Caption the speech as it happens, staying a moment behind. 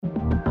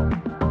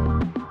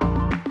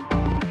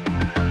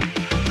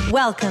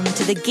Welcome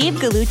to the Gabe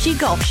Gallucci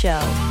Golf Show.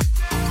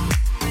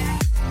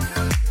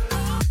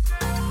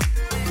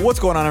 What's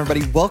going on,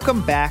 everybody?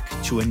 Welcome back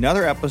to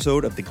another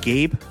episode of the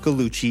Gabe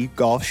Gallucci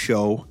Golf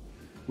Show.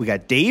 We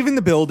got Dave in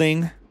the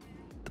building.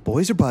 The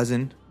boys are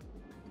buzzing.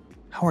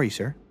 How are you,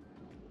 sir?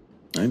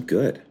 I'm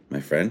good, my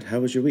friend. How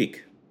was your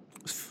week?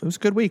 It was a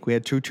good week. We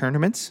had 2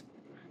 tournaments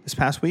this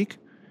past week.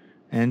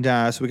 And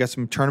so we got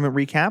some tournament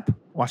recap.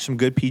 Watched some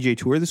good PGA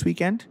Tour this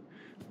weekend.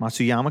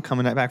 Matsuyama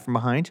coming back from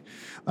behind.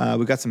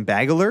 We got some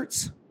bag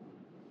alerts.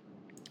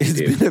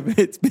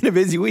 It's been a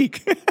busy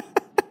week.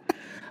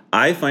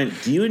 Do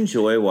you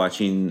enjoy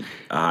watching?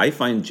 I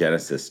find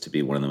Genesis to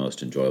be one of the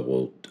most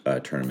enjoyable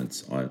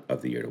tournaments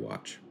of the year to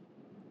watch.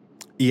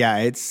 Yeah,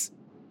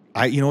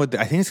 you know what?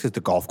 I think it's because the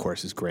golf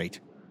course is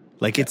great.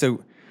 Like it's a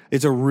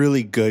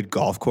really good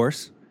golf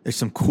course. There's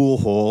some cool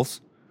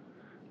holes.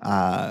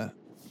 Yeah,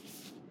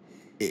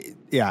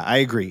 I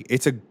agree.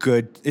 It's a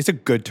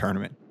good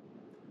tournament.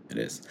 It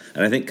is.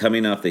 And I think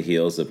coming off the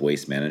heels of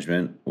Waste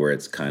Management, where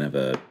it's kind of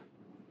a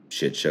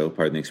shit show,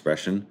 pardon the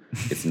expression,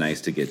 it's nice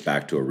to get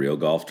back to a real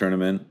golf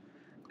tournament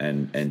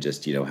and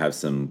just, have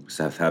some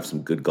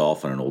good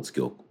golf on an old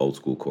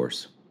school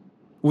course.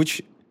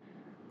 Which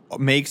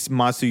makes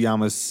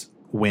Matsuyama's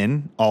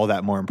win all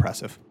that more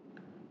impressive.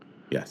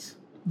 Yes.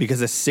 Because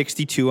a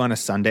 62 on a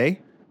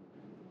Sunday.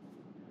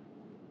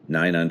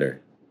 9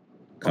 under.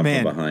 Come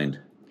from behind.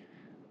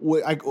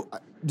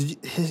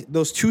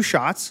 Those 2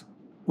 shots,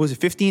 was it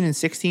 15 and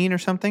 16 or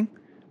something?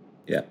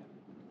 Yeah.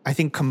 I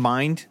think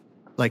combined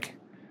like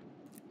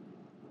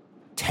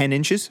 10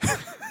 inches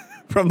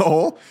from the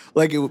hole.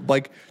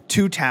 Like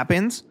 2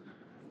 tap-ins.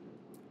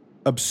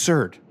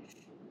 Absurd.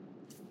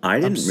 I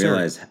didn't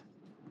realize.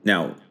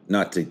 Now,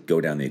 not to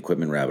go down the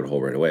equipment rabbit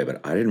hole right away,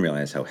 but I didn't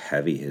realize how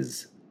heavy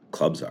his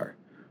clubs are.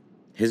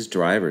 His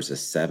driver's a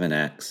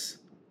 7X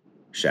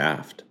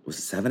shaft. Was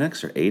it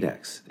 7X or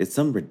 8X? It's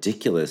some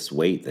ridiculous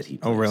weight that he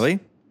plays. Oh, really?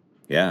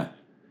 Yeah.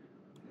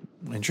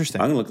 Interesting.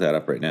 I'm going to look that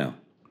up right now.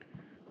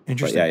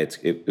 Interesting.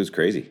 But yeah, it was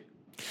crazy.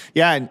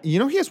 Yeah, and he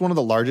has one of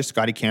the largest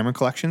Scotty Cameron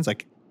collections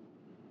like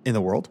in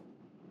the world.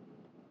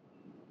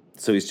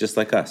 So he's just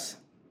like us.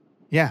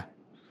 Yeah.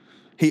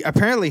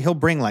 He'll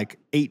bring like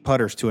 8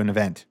 putters to an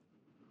event.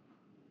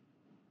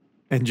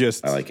 And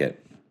just I like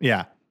it.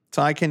 Yeah.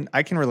 So I can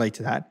relate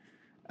to that.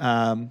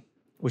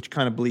 Which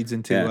kind of bleeds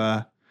into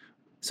one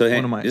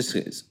of my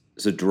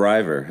So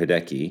driver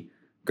Hideki,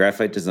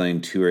 Graphite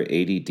Design Tour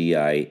 80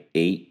 Di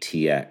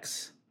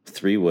 8TX,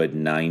 3-wood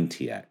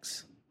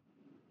 9TX.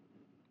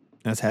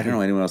 That's heavy. I don't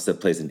know anyone else that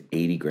plays an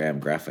 80-gram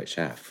graphite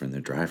shaft from their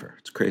driver.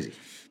 It's crazy.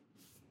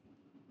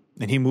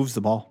 And he moves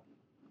the ball.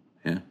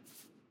 Yeah.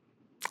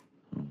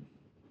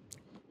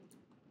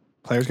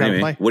 Players got to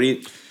play.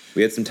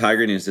 We had some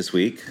Tiger news this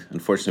week.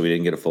 Unfortunately, we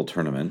didn't get a full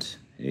tournament.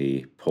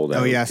 He pulled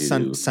out. Oh, yeah,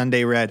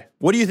 Sunday Red.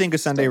 What do you think of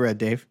Sunday Red,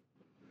 Dave?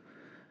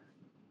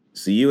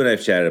 So you and I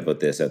have chatted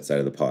about this outside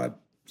of the pod.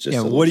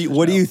 What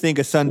do you think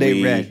of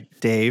Sunday Red,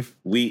 Dave?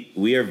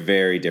 We are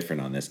very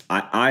different on this.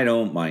 I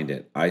don't mind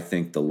it. I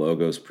think the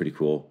logo's pretty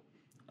cool.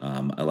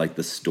 I like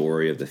the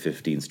story of the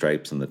 15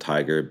 stripes and the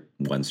Tiger,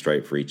 1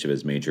 stripe for each of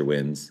his major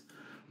wins.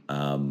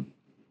 The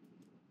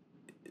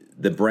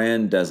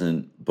brand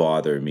doesn't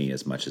bother me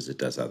as much as it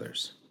does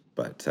others.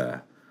 But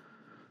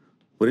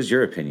what is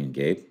your opinion,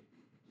 Gabe?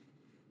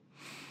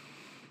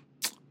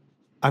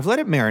 I've let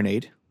it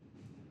marinate.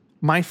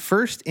 My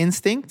first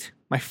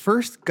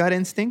gut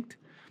instinct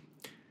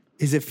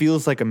is it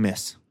feels like a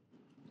miss.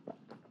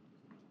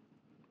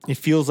 It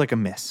feels like a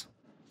miss.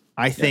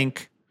 I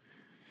think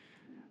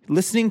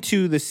listening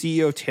to the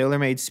CEO of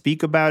TaylorMade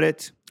speak about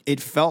it,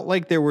 it felt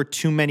like there were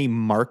too many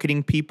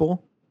marketing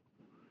people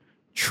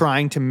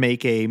trying to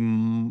make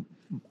trying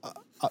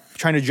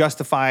to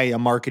justify a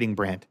marketing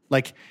brand.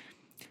 Like,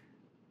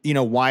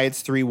 why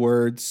it's 3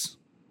 words.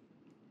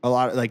 A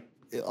lot of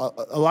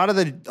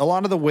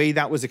the way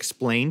that was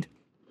explained.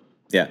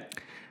 Yeah.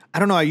 I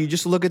don't know. You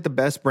just look at the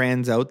best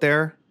brands out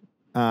there.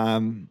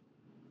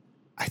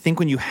 I think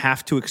when you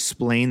have to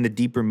explain the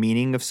deeper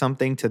meaning of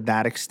something to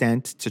that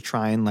extent to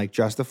try and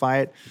justify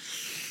it,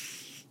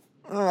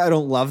 I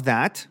don't love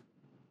that.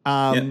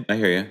 Yeah, I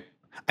hear you.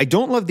 I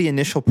don't love the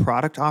initial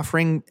product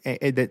offering,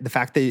 the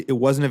fact that it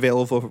wasn't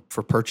available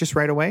for purchase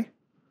right away.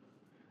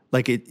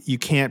 You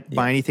can't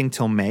buy anything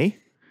till May.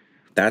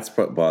 That's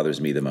what bothers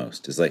me the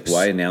most. Is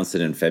why announce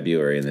it in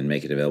February and then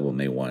make it available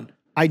May 1?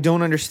 I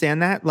don't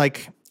understand that.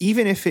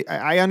 Even if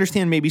I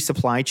understand maybe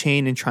supply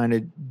chain and trying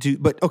to do,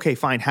 but okay,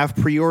 fine. Have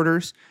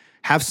pre-orders,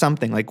 have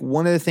something.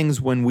 One of the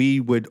things when we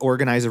would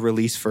organize a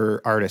release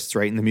for artists,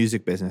 right, in the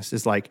music business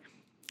is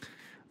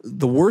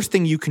the worst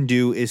thing you can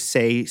do is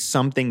say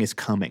something is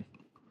coming.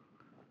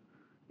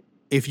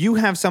 If you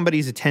have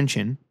somebody's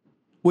attention,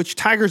 which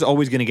Tiger's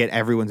always going to get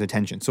everyone's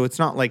attention. So it's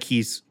not like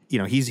he's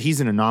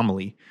an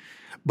anomaly,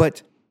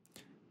 but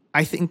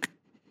I think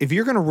if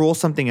you're going to roll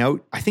something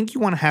out, I think you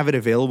want to have it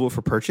available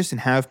for purchase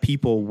and have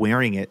people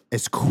wearing it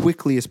as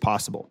quickly as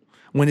possible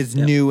when it's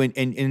new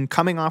and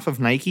coming off of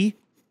Nike.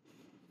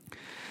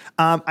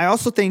 I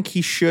also think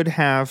he should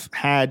have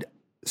had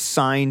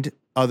signed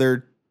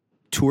other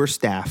tour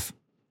staff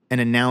and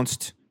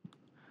announced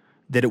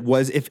that it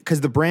was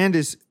because the brand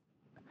is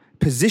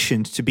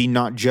positioned to be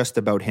not just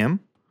about him.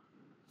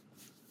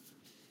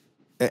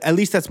 At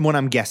least that's what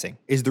I'm guessing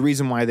is the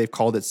reason why they've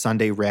called it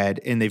Sunday Red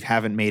and they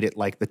haven't made it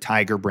like the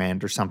Tiger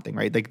brand or something,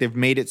 right? Like they've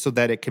made it so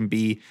that it can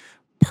be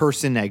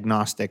person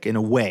agnostic in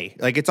a way.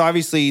 Like it's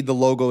obviously the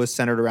logo is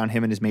centered around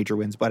him and his major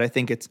wins, but I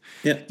think it's,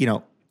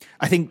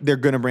 I think they're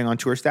going to bring on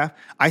tour staff.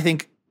 I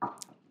think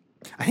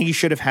he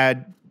should have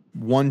had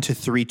 1 to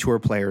 3 tour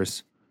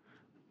players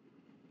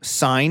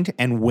signed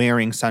and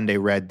wearing Sunday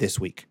Red this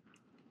week.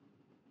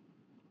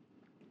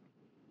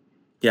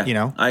 Yeah,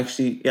 I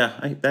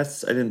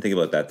didn't think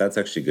about that. That's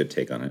actually a good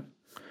take on it.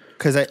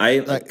 Because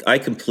I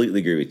completely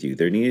agree with you.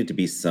 There needed to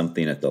be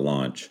something at the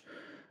launch,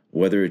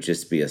 whether it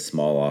just be a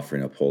small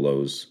offering of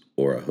polos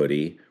or a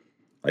hoodie.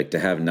 Like to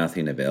have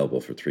nothing available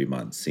for 3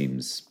 months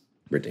seems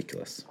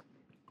ridiculous.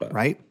 But.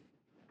 Right?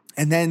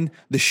 And then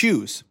the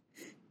shoes.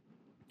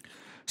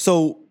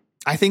 So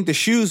I think the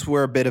shoes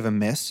were a bit of a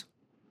miss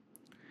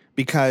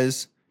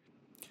because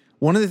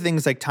one of the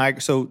things like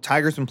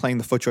Tiger's been playing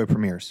the FootJoy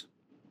Premiers,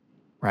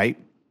 right?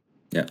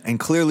 Yeah. And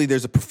clearly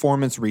there's a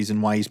performance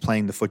reason why he's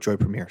playing the FootJoy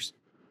Premiers.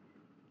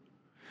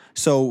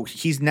 So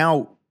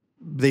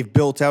they've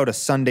built out a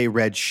Sunday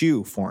Red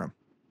shoe for him.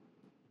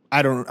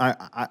 I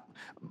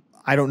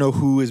don't know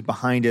who is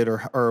behind it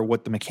or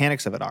what the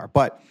mechanics of it are,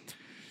 but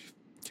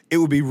it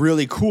would be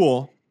really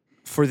cool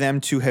for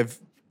them to have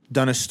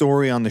done a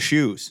story on the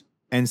shoes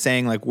and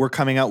saying like, we're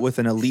coming out with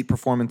an elite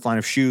performance line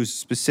of shoes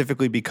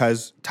specifically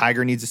because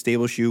Tiger needs a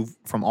stable shoe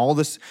from all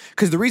this.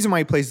 Because the reason why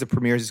he plays the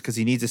Premiers is because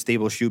he needs a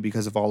stable shoe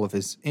because of all of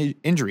his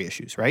injury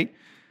issues, right?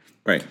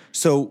 Right.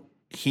 So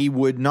he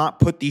would not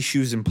put these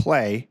shoes in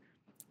play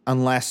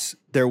unless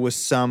there was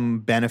some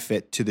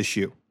benefit to the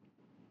shoe,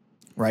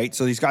 right?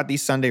 So he's got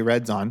these Sunday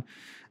Reds on.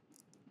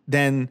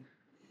 Then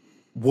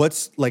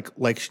what's like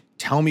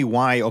tell me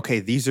why, okay,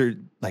 these are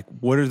like,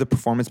 what are the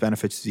performance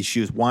benefits to these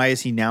shoes? Why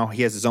is he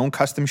has his own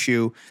custom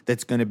shoe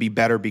that's going to be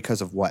better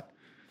because of what?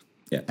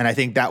 Yeah. And I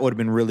think that would have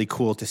been really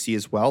cool to see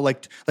as well.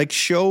 Like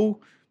show,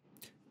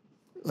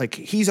 like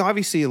he's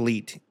obviously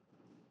elite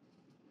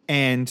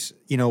and,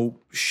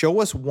 show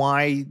us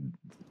why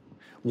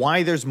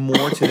there's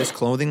more to this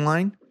clothing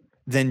line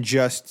than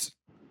just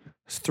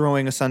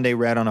throwing a Sunday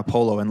Red on a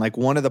polo. And like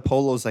one of the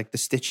polos, like the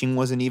stitching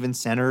wasn't even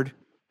centered.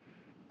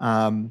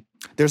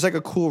 There's like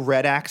a cool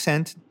red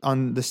accent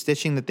on the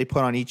stitching that they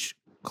put on each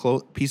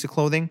piece of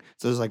clothing.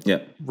 So there's like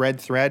red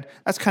thread.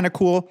 That's kind of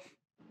cool.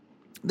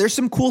 There's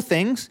some cool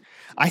things.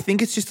 I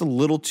think it's just a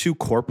little too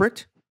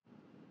corporate.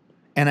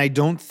 And I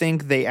don't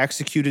think they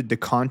executed the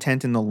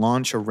content in the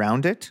launch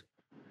around it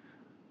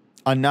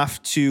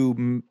enough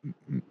to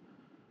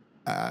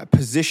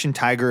position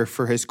Tiger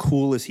for as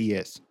cool as he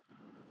is.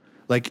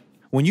 Like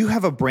when you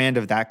have a brand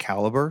of that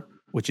caliber,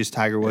 which is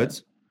Tiger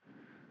Woods,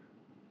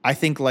 I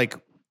think like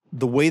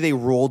the way they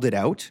rolled it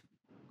out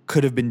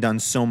could have been done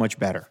so much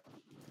better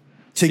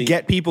to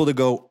get people to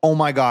go, oh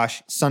my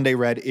gosh, Sunday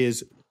Red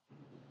is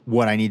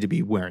what I need to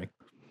be wearing.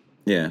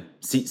 Yeah.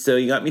 See, so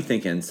you got me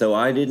thinking. So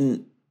I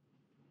didn't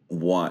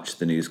watch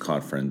the news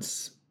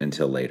conference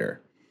until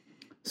later.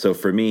 So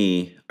for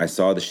me, I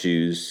saw the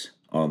shoes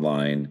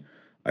online.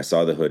 I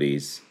saw the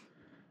hoodies.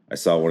 I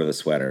saw one of the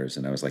sweaters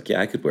and I was like,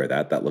 yeah, I could wear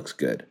that. That looks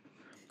good.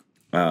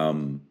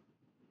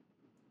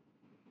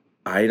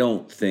 I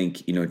don't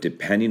think,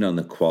 depending on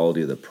the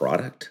quality of the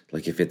product,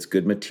 like if it's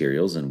good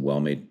materials and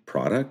well-made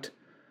product,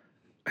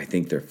 I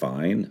think they're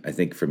fine. I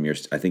think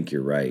I think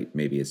you're right.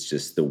 Maybe it's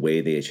just the way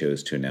they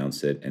chose to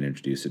announce it and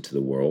introduce it to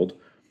the world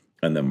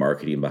and the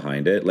marketing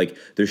behind it. Like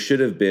there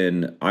should have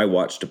been, I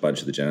watched a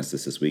bunch of the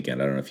Genesis this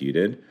weekend. I don't know if you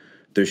did.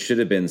 There should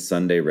have been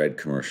Sunday Red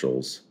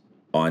commercials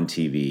on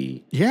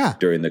TV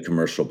during the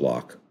commercial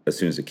block as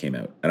soon as it came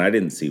out. And I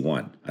didn't see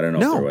one. I don't know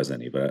if there was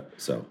any, but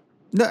so.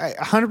 No,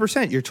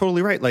 100%. You're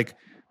totally right. Like,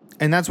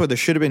 and that's where there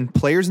should have been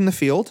players in the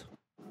field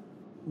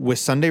with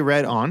Sunday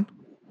Red on.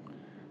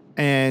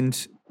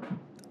 And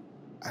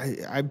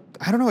I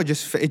don't know. It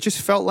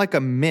just felt like a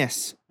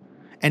miss.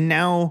 And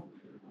now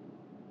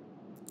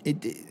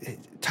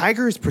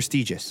Tiger is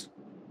prestigious.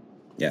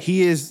 Yeah.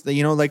 He is, he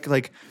is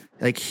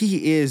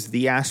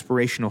the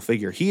aspirational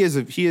figure. He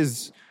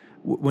is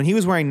when he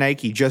was wearing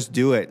Nike, Just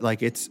Do It.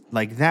 Like it's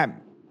like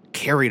that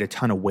carried a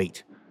ton of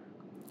weight.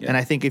 Yeah. And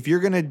I think if you're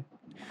going to,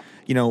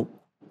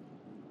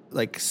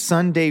 like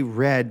Sunday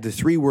Red, the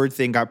 3-word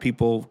thing got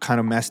people kind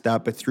of messed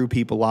up. It threw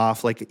people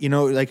off. Like,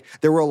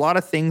 there were a lot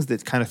of things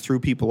that kind of threw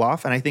people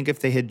off. And I think if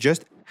they had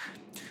just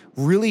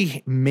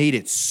really made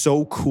it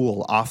so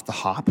cool off the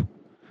hop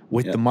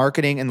with the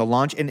marketing and the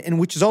launch, and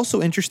which is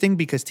also interesting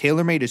because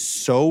TaylorMade is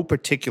so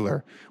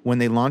particular when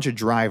they launch a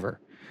driver,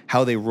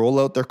 how they roll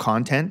out their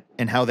content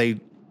and how they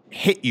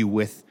hit you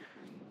with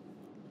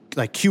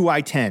like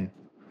QI10,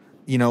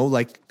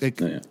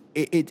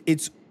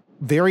 it's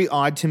very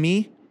odd to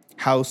me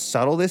how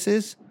subtle this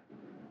is.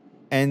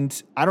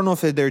 And I don't know if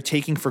they're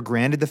taking for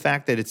granted the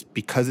fact that it's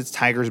because it's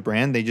Tiger's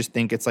brand. They just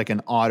think it's like an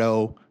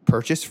auto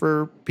purchase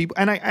for people.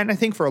 And I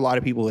think for a lot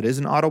of people it is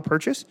an auto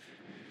purchase.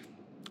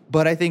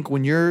 But I think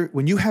when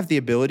you have the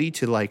ability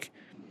to like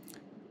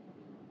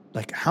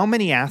how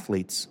many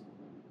athletes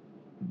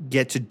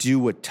get to do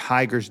what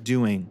Tiger's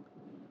doing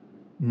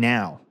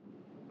now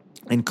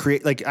and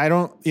create, like, I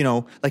don't,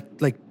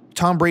 like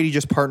Tom Brady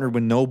just partnered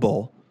with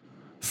Noble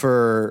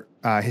for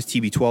his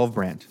TB12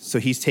 brand. So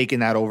he's taken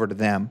that over to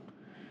them.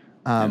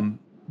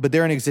 But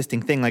they're an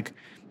existing thing. Like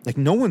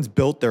no one's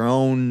built their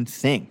own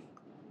thing.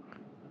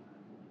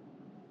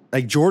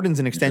 Like Jordan's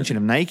an extension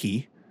of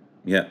Nike.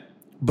 Yeah.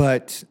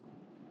 But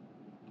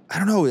I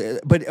don't know.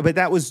 But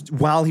that was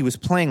while he was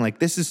playing. Like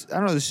this is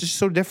just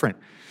so different.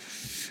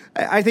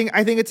 I think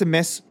it's a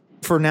miss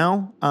for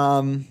now.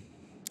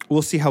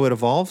 We'll see how it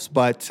evolves.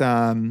 But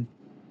I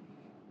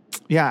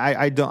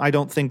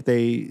don't think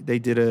they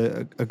did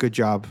a good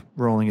job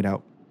rolling it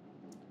out.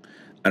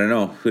 I don't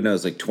know. Who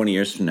knows? Like 20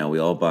 years from now, we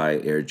all buy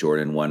Air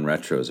Jordan 1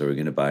 retros. Are we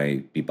going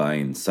to be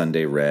buying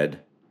Sunday Red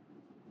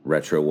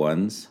retro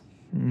ones?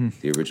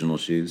 The original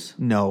shoes?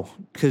 No,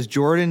 because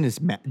Jordan is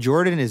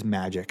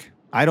magic.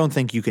 I don't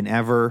think you can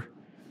ever.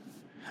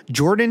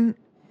 The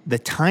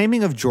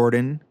timing of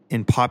Jordan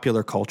in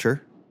popular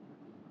culture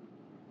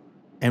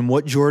and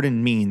what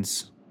Jordan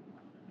means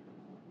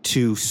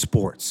to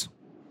sports.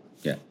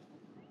 Yeah.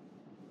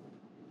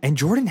 And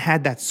Jordan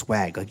had that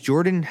swag. Like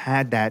Jordan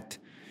had that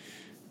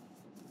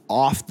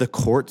off the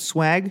court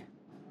swag.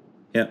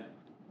 Yeah.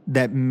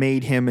 That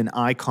made him an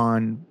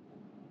icon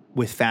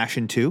with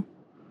fashion too.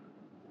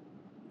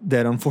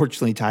 That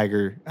unfortunately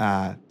Tiger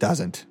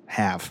doesn't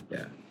have.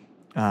 Yeah.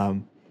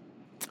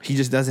 He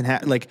just doesn't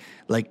have like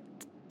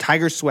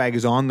Tiger's swag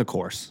is on the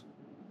course.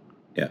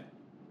 Yeah.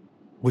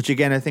 Which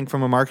again, I think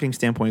from a marketing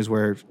standpoint is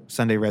where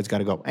Sunday Red's got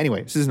to go.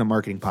 Anyway, this isn't a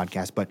marketing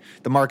podcast, but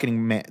the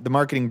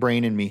marketing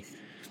brain in me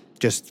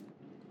just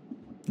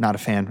not a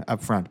fan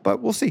up front.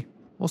 But we'll see.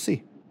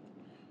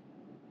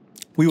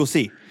 We will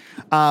see.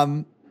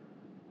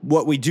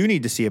 What we do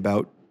need to see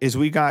about is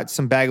we got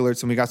some bag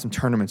alerts and we got some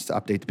tournaments to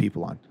update the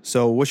people on.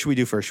 So what should we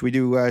do first? Should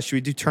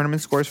we do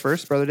tournament scores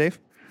first, Brother Dave?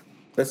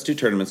 Let's do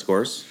tournament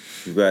scores.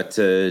 We've got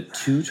 2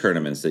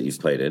 tournaments that you've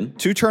played in.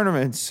 2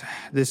 tournaments.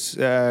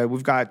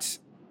 We've got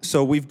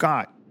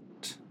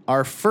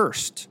our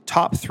first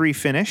top 3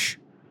 finish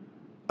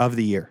of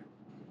the year.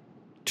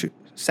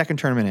 Second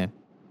tournament in,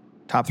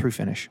 top 3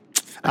 finish.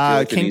 I feel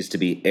like there needs to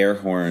be air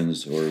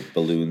horns or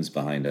balloons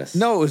behind us.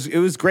 No, it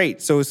was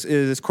great. So it was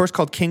this course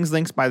called Kings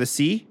Links by the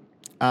Sea.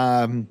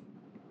 I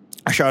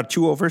shot a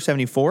 2 over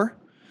 74,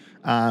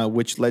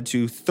 which led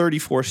to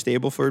 34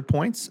 Stableford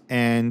points,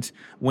 and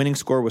winning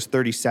score was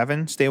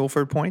 37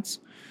 Stableford points.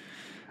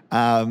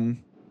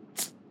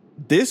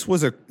 This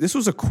was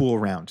a cool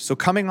round. So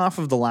coming off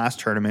of the last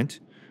tournament,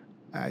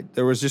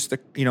 there was just a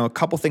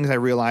couple things I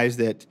realized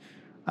that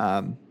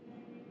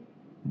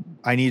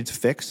I needed to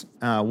fix.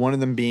 One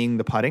of them being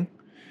the putting,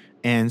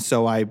 and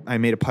so I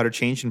made a putter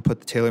change and put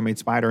the TaylorMade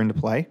Spider into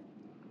play,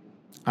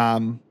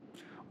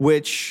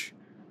 which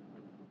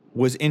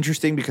was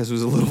interesting because it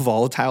was a little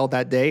volatile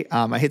that day.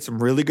 I hit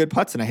some really good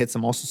putts and I hit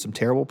some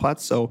terrible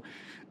putts. So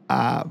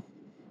I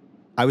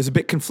was a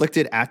bit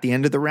conflicted at the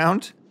end of the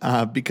round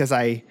because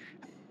I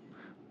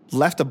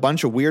left a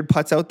bunch of weird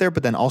putts out there,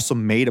 but then also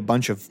made a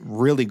bunch of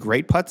really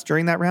great putts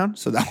during that round.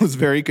 So that was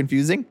very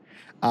confusing.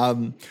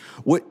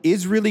 What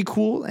is really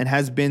cool and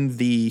has been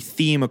the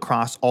theme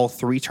across all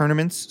 3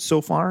 tournaments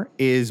so far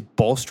is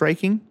ball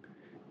striking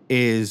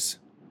is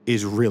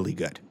really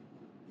good.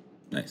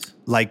 Nice.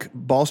 Like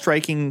ball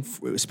striking,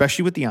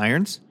 especially with the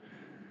irons,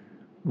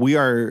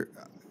 I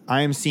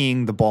am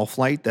seeing the ball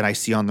flight that I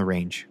see on the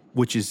range,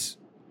 which is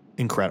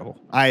incredible.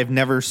 I have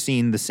never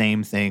seen the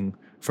same thing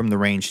from the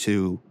range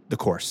to the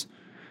course.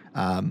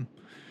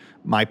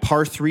 My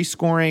par 3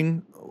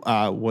 scoring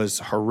was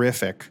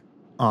horrific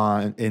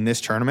in this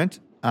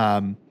tournament.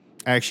 I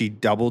actually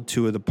doubled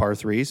 2 of the par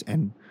 3s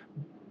and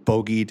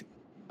bogeyed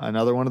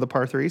another one of the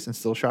par 3s and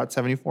still shot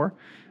 74.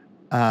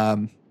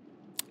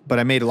 But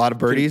I made a lot of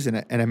birdies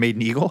and I made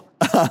an eagle.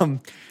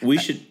 We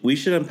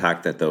should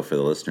unpack that though for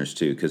the listeners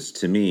too, because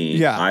to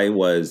me, I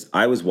was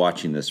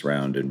watching this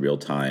round in real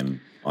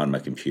time on my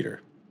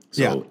computer,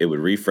 so it would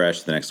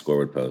refresh, the next score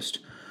would post.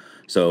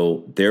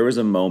 So there was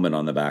a moment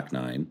on the back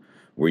 9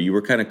 where you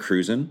were kind of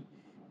cruising.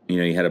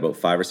 You had about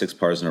 5 or 6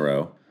 pars in a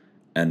row,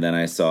 and then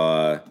I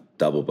saw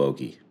double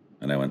bogey,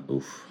 and I went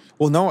oof.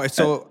 Well, no,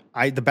 so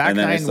the back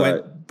 9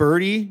 went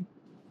birdie,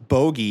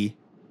 bogey,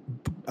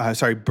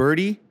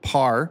 birdie,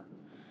 par,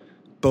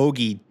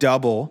 bogey,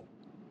 double,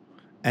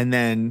 and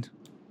then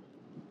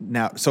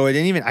so I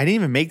didn't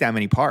even make that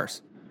many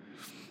pars.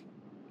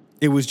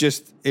 It was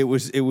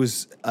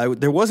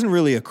there wasn't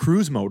really a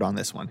cruise mode on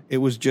this one. It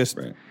was just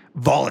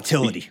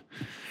volatility.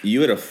 You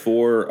had a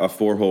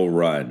 4-hole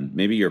run.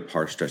 Maybe your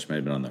par stretch might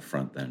have been on the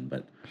front then,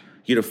 but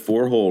you had a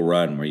 4-hole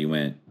run where you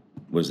went,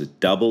 was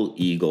it double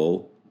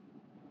eagle,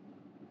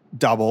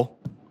 double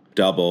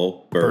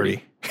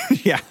birdie.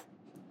 Yeah.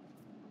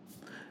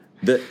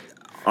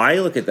 I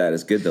look at that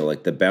as good though,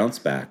 like the bounce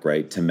back,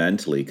 right? To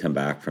mentally come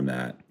back from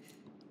that,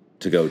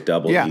 to go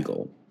double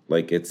eagle.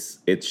 Like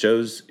it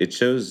shows,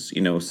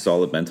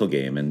 solid mental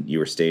game, and you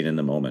were staying in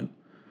the moment.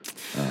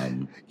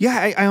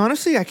 Yeah, I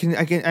honestly,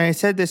 I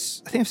said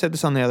this, I think I've said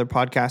this on the other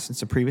podcast in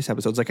some previous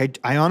episodes. Like,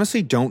 I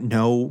honestly don't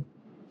know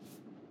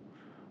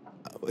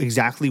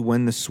exactly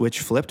when the switch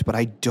flipped, but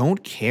I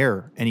don't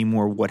care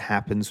anymore what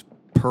happens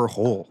per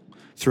hole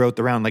throughout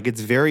the round. Like,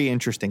 it's very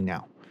interesting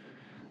now.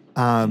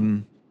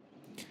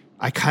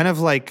 I kind of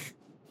like,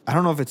 I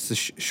don't know if it's the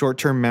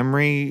short-term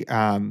memory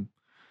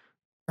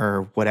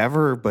or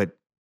whatever, but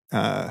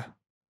I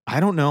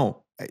don't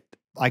know.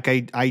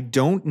 I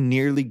don't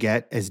nearly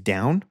get as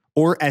down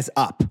or as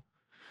up.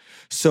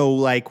 So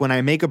like when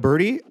I make a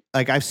birdie,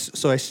 like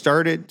so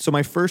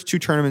my first 2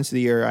 tournaments of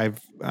the year, I've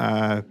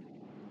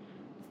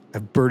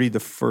birdied the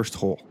first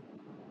hole.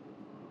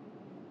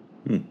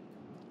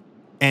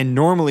 And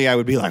normally I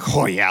would be like,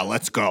 oh yeah,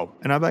 let's go.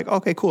 And I'm like,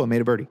 okay, cool. I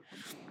made a birdie.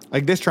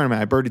 Like this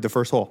tournament, I birdied the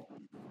first hole.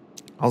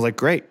 I was like,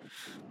 great.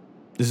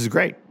 This is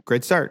great.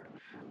 Great start.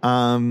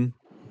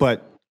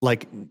 But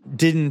like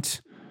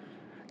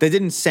that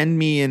didn't send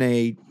me in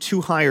a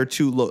too high or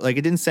too low. Like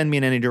it didn't send me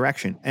in any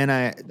direction. And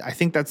I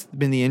think that's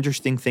been the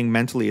interesting thing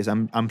mentally is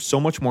I'm so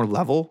much more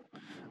level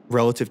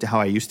relative to how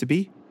I used to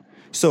be.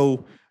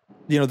 So,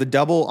 you know, the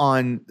double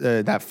on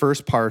that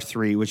first par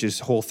 3, which is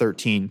hole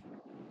 13,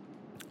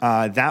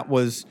 that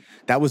was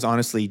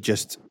honestly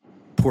just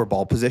poor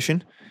ball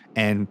position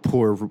and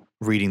poor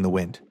reading the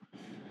wind.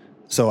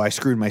 So I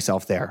screwed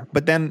myself there.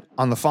 But then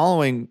on the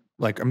following,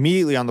 like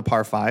immediately on the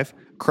par 5,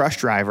 crush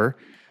driver,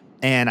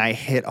 and I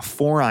hit a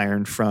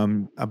 4-iron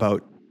from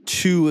about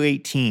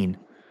 218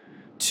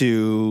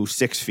 to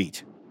 6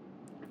 feet.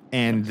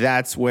 And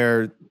that's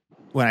where,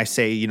 when I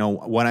say, you know,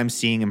 what I'm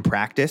seeing in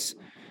practice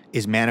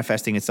is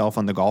manifesting itself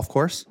on the golf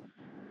course.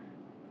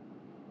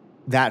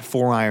 That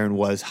 4-iron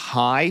was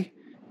high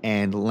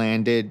and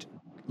landed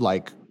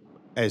like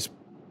as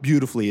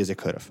beautifully as it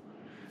could have.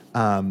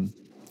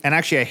 And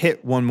actually I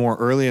hit one more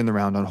early in the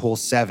round on hole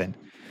 7.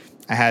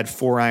 I had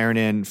 4-iron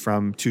in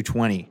from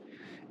 220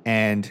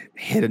 and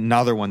hit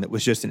another one that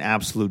was just an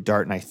absolute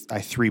dart. And I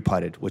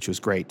 3-putted, which was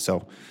great.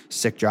 So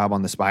sick job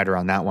on the spider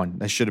on that one.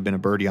 That should have been a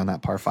birdie on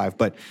that par 5,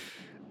 but,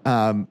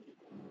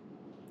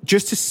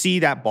 just to see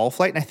that ball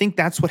flight. And I think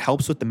that's what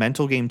helps with the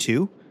mental game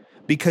too,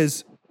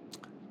 because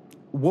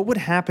what would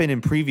happen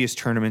in previous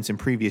tournaments in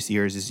previous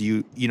years is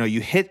you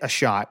hit a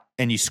shot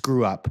and you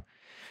screw up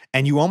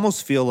and you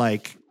almost feel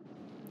like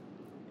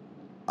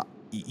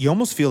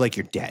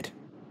you're dead.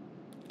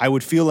 I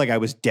would feel like I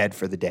was dead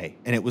for the day.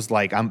 And it was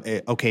like,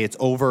 okay, it's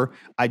over.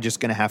 I'm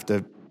just going to have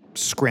to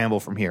scramble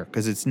from here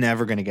because it's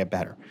never going to get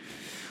better.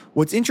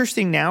 What's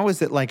interesting now is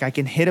that like I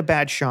can hit a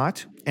bad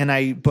shot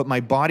but my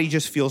body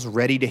just feels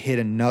ready to hit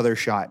another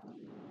shot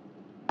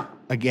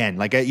again.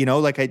 Like,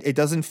 it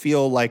doesn't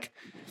feel like,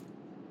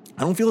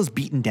 I don't feel as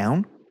beaten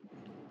down.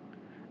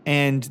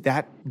 And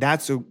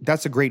that's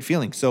a great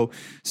feeling. So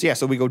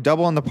we go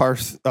double on the par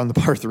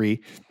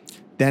 3,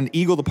 then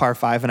eagle the par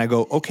 5. And I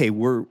go, okay,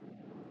 we're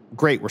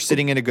great. We're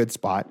sitting in a good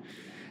spot.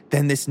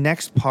 Then this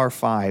next par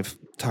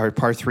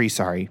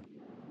 3,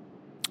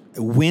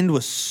 wind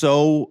was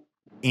so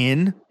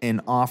in and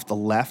off the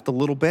left a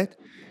little bit.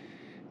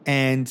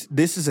 And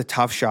this is a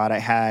tough shot. I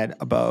had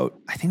about,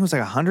 I think it was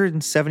like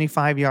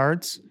 175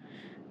 yards.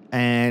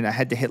 And I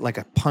had to hit like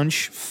a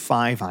punch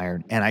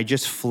 5-iron. And I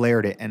just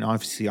flared it. And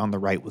obviously on the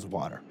right was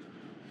water.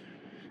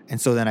 And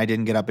so then I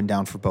didn't get up and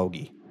down for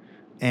bogey.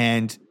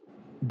 And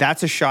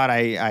that's a shot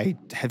I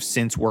have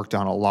since worked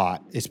on a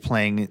lot, is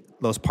playing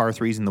those par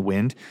 3s in the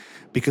wind.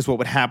 Because what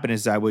would happen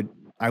is I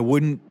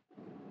wouldn't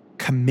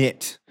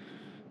commit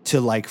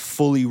to like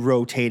fully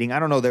rotating. I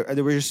don't know.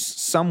 There was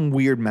some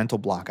weird mental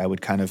block I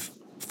would kind of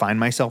find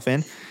myself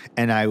in.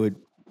 And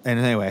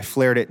anyway, I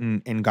flared it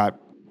and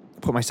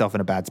put myself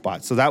in a bad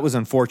spot. So that was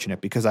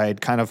unfortunate because I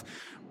had kind of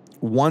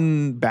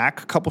won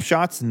back a couple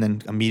shots and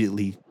then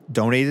immediately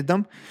donated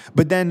them.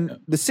 But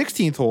then the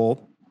 16th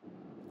hole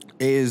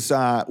is,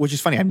 which is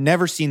funny. I've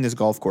never seen this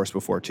golf course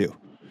before too.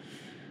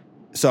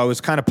 So I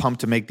was kind of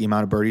pumped to make the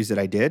amount of birdies that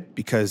I did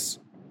because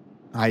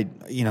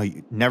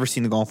never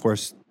seen the golf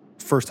course,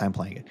 first time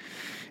playing it.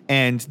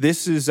 And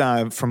this is,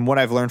 from what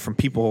I've learned from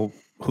people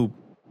who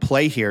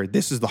play here,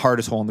 this is the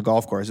hardest hole in the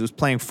golf course. It was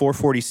playing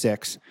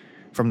 446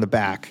 from the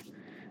back.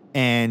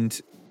 And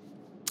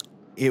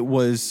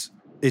it's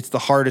the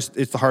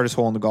hardest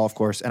hole in the golf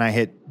course. And I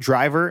hit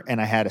driver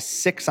and I had a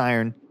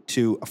 6-iron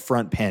to a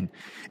front pin.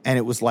 And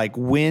it was like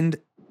wind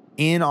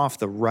in off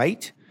the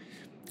right.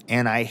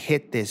 And I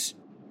hit this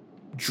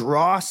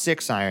draw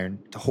 6-iron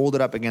to hold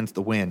it up against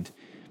the wind.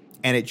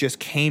 And it just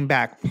came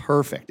back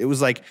perfect. It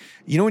was like,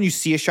 when you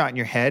see a shot in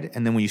your head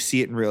and then when you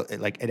see it in real,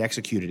 it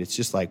executed, it's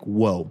just like,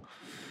 whoa.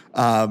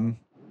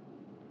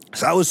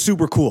 So that was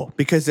super cool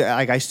because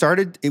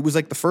it was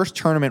like the first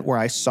tournament where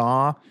I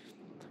saw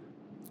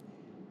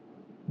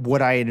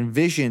what I had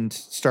envisioned,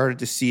 started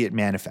to see it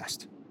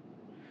manifest.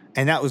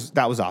 And that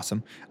was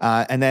awesome.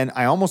 And then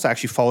I almost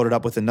actually followed it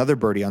up with another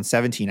birdie on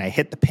 17. I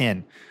hit the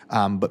pin,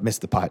 but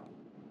missed the putt.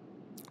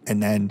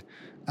 And then,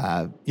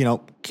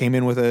 came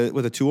in with a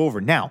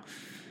 2-over. Now,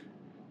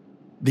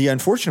 the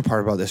unfortunate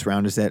part about this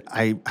round is that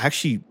I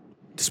actually,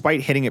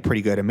 despite hitting it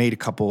pretty good, I made a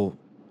couple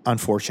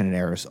unfortunate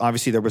errors.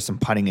 Obviously, there was some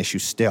putting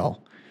issues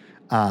still,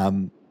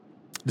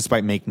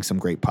 despite making some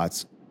great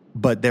putts.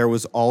 But there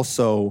was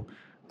also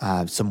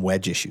some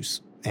wedge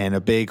issues. And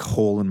a big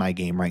hole in my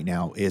game right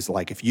now is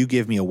like if you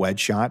give me a wedge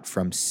shot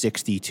from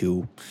 60 to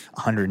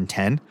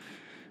 110,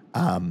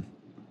 I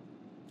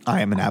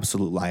am an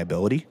absolute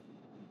liability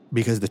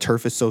because the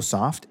turf is so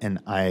soft, and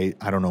I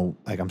don't know,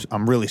 like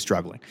I'm really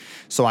struggling.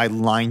 So I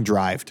line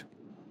drived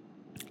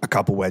a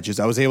couple wedges.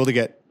 I was able to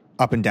get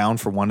up and down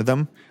for one of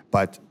them,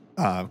 but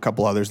a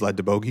couple others led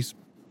to bogeys.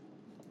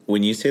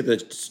 When you say the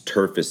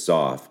turf is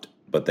soft,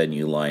 but then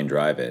you line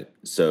drive it,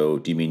 so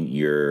do you mean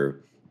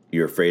you're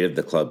afraid of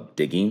the club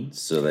digging,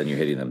 so then you're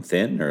hitting them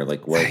thin, or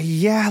like what?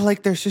 Yeah,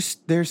 like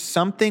there's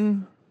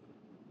something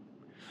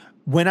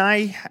when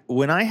I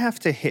have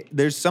to hit.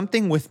 There's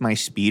something with my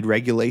speed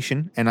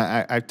regulation, and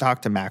I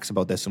talked to Max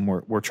about this, and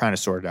we're trying to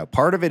sort it out.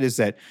 Part of it is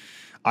that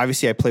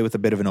obviously I play with a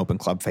bit of an open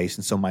club face,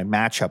 and so my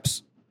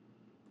matchups,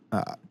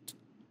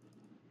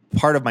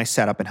 part of my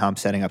setup and how I'm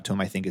setting up to them,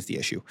 I think is the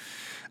issue.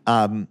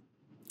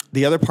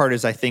 The other part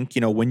is I think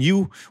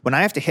when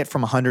I have to hit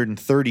from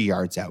 130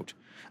 yards out,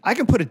 I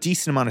can put a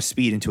decent amount of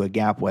speed into a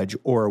gap wedge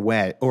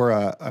or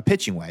a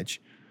pitching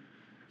wedge,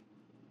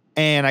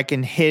 and I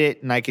can hit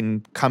it and I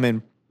can come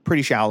in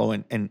pretty shallow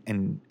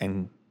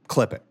and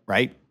clip it,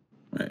 right?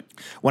 Right.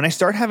 When I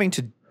start having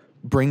to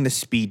bring the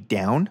speed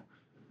down,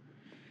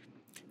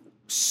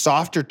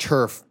 softer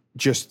turf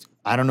just,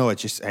 I don't know,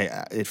 it's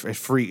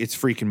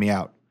freaking me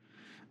out.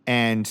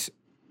 And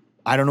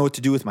I don't know what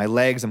to do with my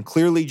legs. I'm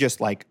clearly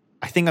just like,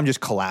 I think I'm just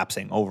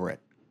collapsing over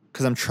it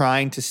because I'm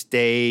trying to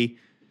stay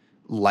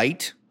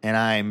light and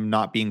I'm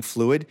not being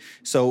fluid.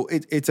 So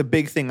it's a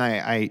big thing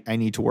I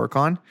need to work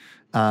on.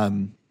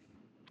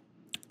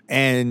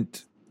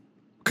 And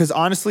because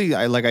honestly,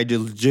 I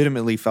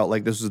legitimately felt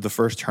like this was the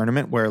first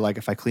tournament where like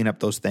if I clean up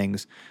those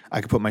things, I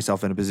could put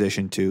myself in a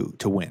position to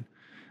win.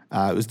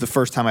 It was the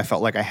first time I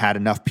felt like I had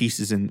enough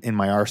pieces in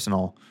my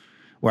arsenal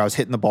where I was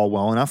hitting the ball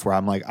well enough where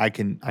I'm like, I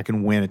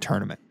can win a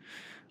tournament.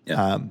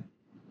 Yeah.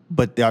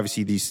 But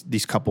obviously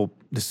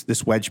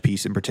this wedge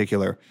piece in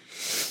particular,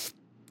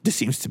 this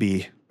seems to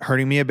be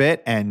hurting me a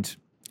bit. And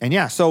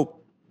yeah,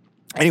 so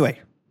anyway,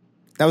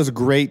 that was a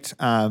great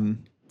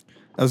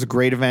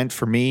event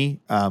for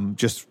me,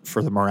 just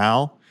for the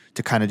morale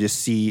to kind of just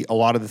see a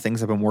lot of the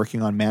things I've been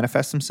working on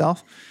manifest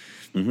themselves.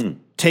 Mm-hmm.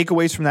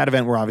 Takeaways from that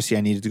event were obviously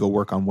I needed to go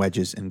work on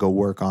wedges and go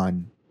work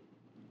on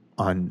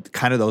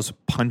kind of those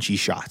punchy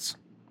shots.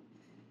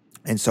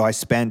 And so I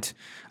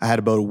had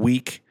about a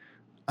week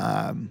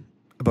and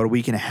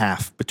a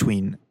half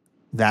between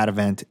that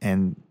event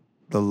and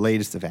the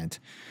latest event.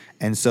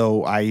 And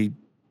so I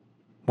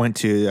went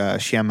to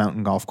Sham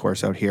Mountain Golf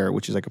Course out here,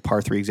 which is like a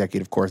par 3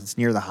 executive course. It's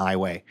near the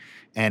highway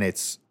and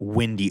it's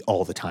windy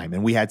all the time.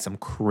 And we had some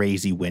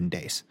crazy wind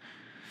days.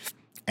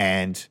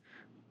 And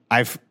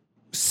I've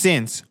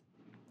since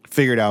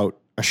figured out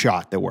a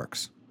shot that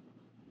works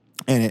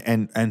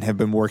and have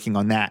been working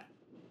on that.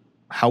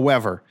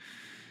 However,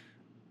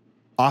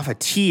 off a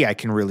tee, I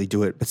can really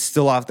do it, but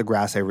still off the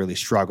grass, I really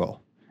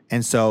struggle.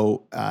 And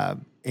so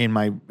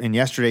in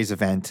yesterday's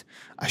event,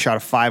 I shot a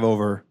 5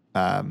 over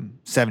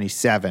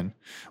 77,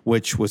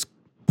 which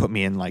put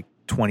me in like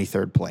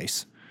 23rd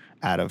place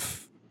out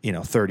of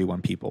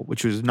 31 people,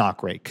 which was not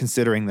great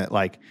considering that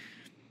like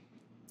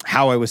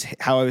how I was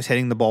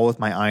hitting the ball with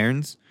my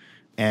irons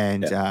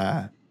and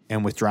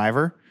with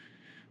driver.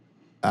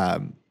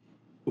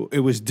 It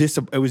was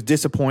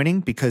disappointing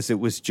because it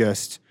was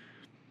just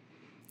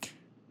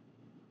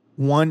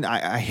one.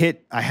 I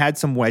had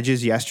some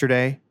wedges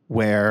yesterday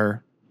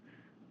where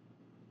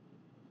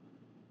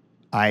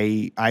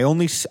I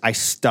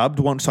stubbed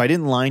one, so I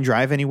didn't line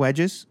drive any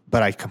wedges,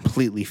 but I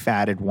completely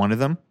fatted one of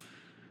them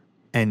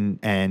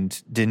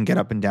and didn't get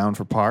up and down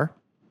for par.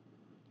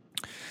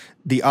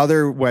 The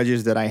other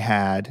wedges that I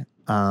had,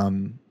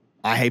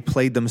 I had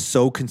played them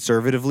so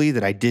conservatively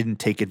that I didn't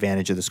take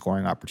advantage of the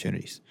scoring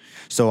opportunities.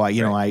 So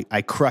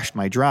I crushed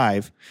my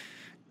drive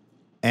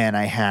and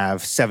I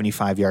have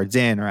 75 yards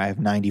in or I have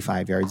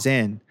 95 yards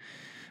in,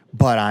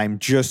 but I'm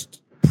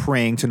just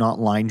praying to not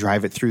line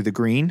drive it through the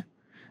green.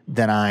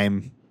 Then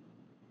I'm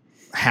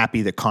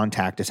happy that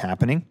contact is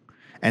happening.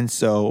 And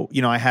so,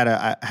 I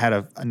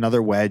had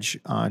another wedge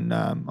on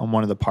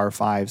one of the par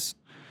 5s.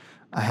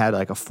 I had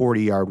like a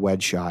 40-yard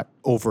wedge shot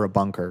over a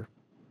bunker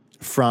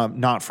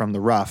not from the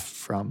rough,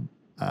 from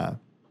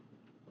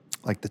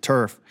like the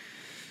turf.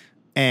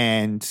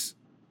 And,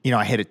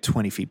 I hit it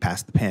 20 feet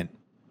past the pin.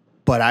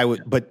 But I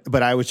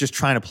was just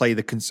trying to play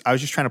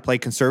play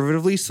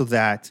conservatively so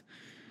that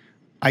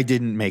I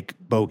didn't make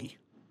bogey.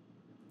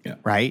 Yeah.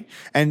 Right.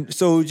 And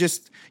so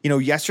just,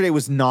 yesterday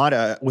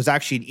was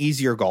actually an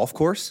easier golf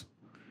course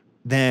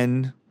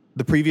than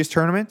the previous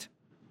tournament.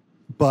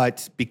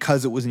 But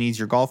because it was an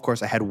easier golf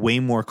course, I had way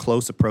more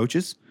close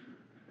approaches.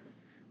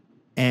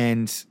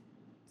 And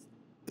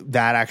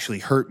that actually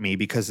hurt me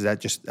because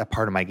that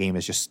part of my game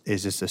is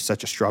just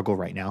such a struggle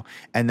right now.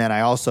 And then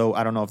I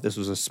don't know if this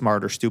was a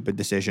smart or stupid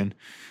decision.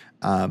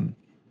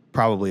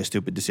 Probably a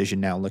stupid decision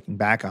now looking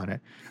back on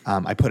it.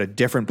 I put a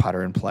different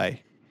putter in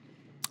play.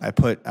 I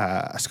put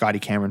a Scotty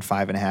Cameron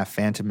 5.5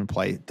 Phantom in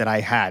play that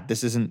I had.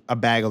 This isn't a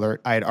bag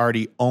alert. I had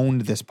already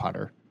owned this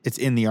putter. It's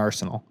in the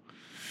arsenal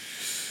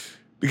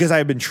because I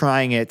had been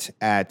trying it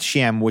at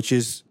Shem, which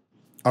is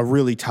a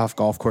really tough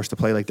golf course to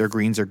play. Like their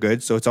greens are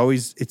good. So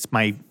it's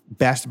my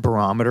best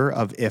barometer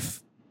of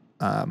if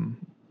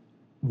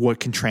what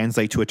can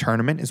translate to a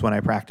tournament is when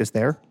I practice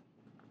there.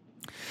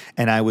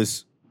 And I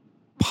was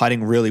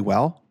putting really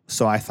well.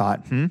 So I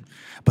thought,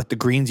 but the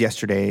greens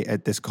yesterday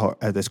at this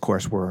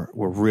course were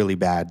really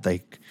bad.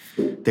 Like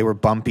they were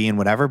bumpy and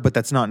whatever, but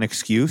that's not an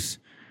excuse.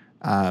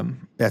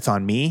 That's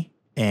on me.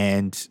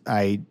 And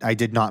I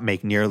did not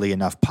make nearly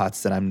enough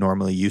putts that I'm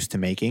normally used to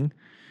making.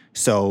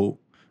 So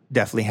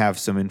definitely have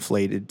some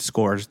inflated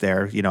scores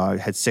there. You know, I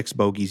had 6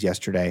 bogeys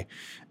yesterday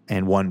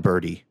and 1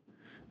 birdie.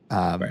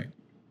 Right.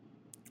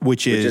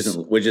 Which is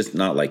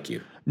not like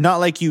you. Not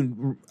like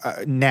you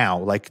now.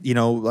 Like, you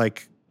know,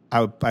 like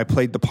I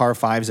played the par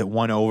 5s at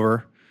 1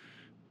 over.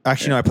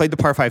 Actually, no, I played the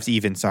par 5s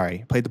even.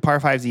 Sorry. Played the par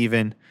 5s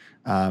even.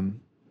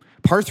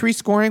 Par 3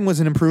 scoring was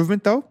an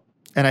improvement, though.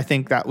 And I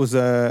think that was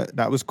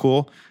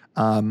cool.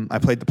 I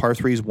played the par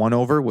 3s 1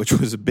 over, which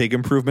was a big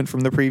improvement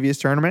from the previous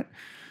tournament.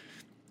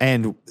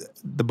 And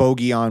the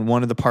bogey on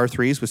one of the par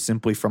 3s was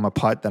simply from a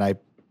putt that I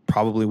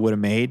probably would have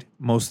made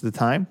most of the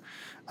time.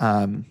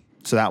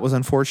 So that was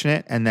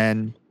unfortunate. And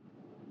then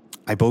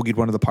I bogeyed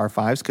one of the par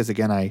 5s because,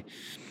 again, I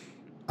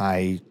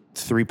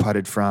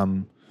 3-putted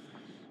from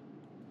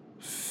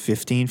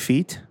 15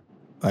 feet,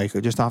 like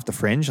just off the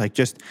fringe. Like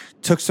just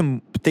took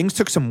some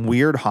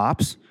weird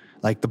hops.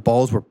 Like the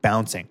balls were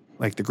bouncing.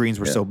 Like the greens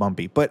were so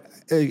bumpy. But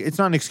it's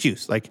not an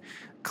excuse. Like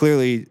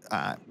clearly,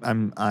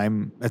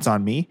 it's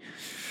on me.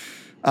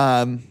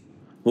 Well,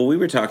 we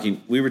were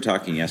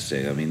talking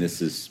yesterday. I mean,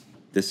 this is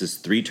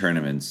 3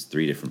 tournaments,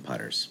 3 different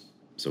putters.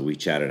 So we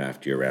chatted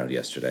after your round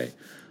yesterday.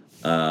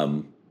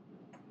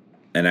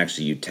 And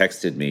actually, you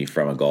texted me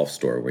from a golf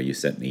store where you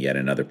sent me yet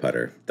another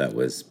putter that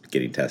was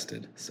getting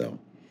tested. So,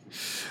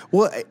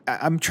 well,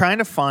 I'm trying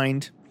to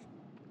find.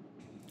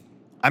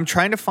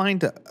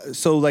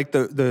 So, like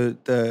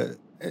the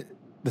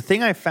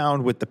thing I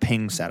found with the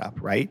ping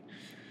setup, right?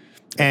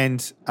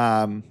 And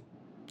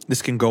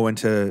this can go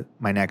into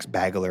my next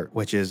bag alert,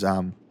 which is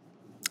the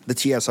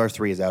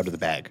TSR3 is out of the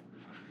bag.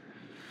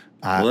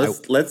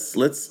 Let's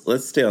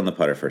stay on the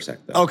putter for a sec,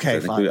 though. Okay,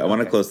 fine. I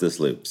want to close this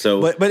loop. So,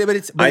 but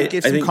it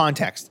gives some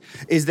context.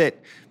 Is that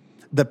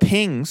the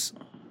pings?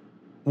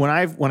 When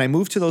I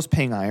move to those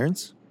ping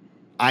irons,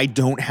 I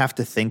don't have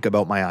to think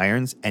about my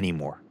irons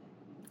anymore.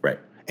 Right.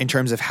 In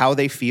terms of how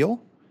they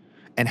feel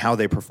and how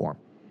they perform.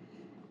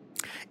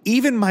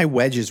 Even my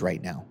wedges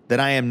right now that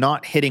I am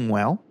not hitting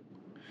well,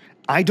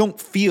 I don't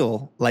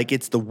feel like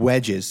it's the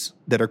wedges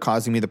that are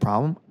causing me the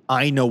problem.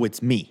 I know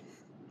it's me.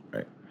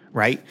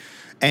 Right.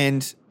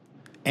 And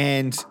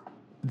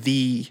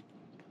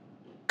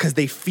because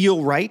they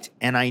feel right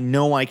and I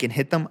know I can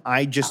hit them,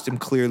 I just am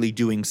clearly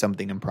doing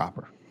something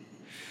improper.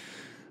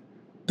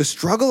 The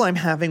struggle I'm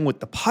having with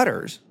the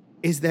putters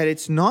is that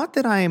it's not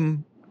that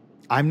I'm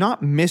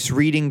not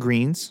misreading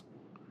greens.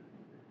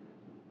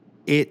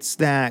 It's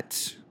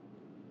that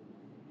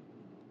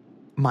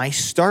my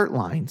start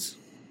lines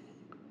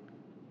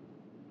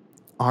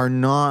are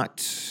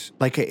not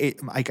like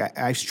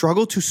I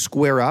struggle to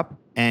square up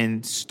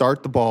and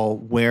start the ball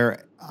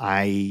where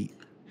I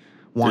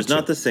want. There's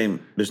not the same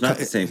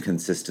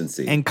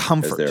consistency and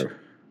comfort.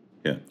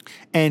 Yeah,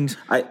 and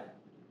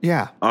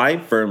I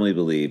firmly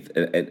believe,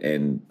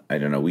 and I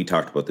don't know. We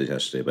talked about this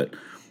yesterday, but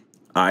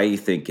I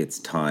think it's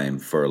time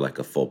for like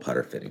a full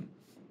putter fitting.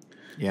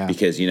 Yeah,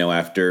 because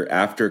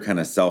after kind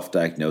of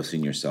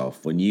self-diagnosing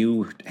yourself, when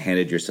you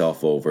handed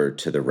yourself over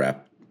to the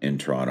rep in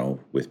Toronto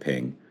with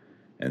Ping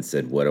and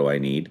said, "What do I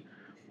need?"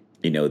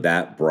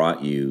 That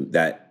brought you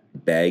that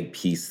bag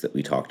piece that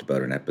we talked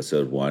about in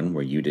episode 1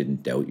 where you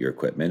didn't doubt your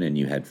equipment and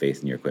you had faith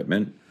in your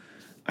equipment,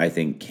 I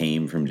think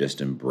came from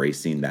just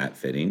embracing that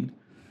fitting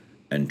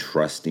and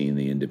trusting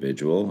the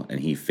individual,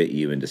 and he fit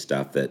you into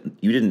stuff that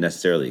you didn't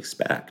necessarily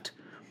expect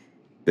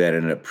that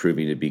ended up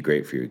proving to be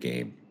great for your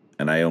game.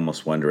 And I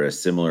almost wonder a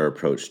similar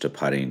approach to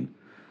putting,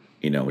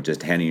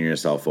 just handing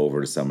yourself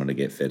over to someone to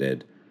get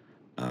fitted.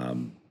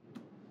 I'm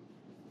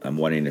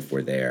wondering if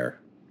we're there,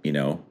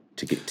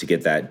 to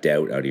get that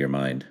doubt out of your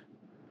mind.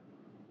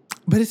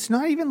 But it's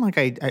not even like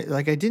I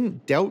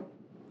didn't doubt.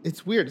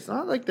 It's weird. It's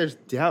not like there's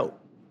doubt.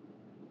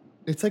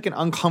 It's like an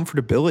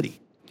uncomfortability.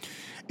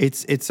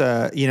 It's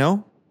I'm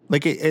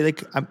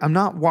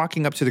not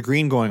walking up to the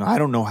green going, I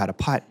don't know how to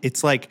putt.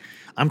 It's like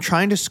I'm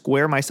trying to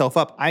square myself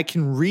up. I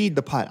can read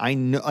the putt. I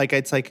know,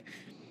 it's like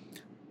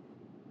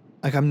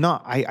I'm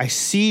not. I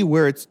see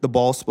where the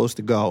ball's supposed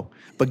to go,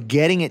 but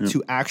getting it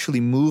to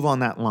actually move on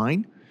that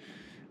line.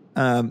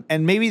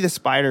 And maybe the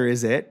spider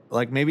is it.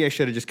 Like maybe I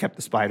should have just kept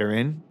the spider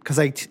in because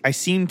I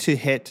seem to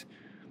get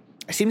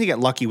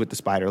lucky with the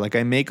spider. Like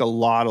I make a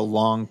lot of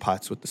long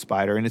putts with the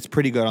spider, and it's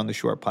pretty good on the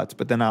short putts.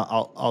 But then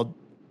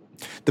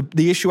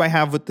the issue I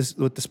have with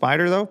the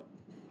spider though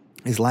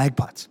is lag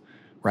putts,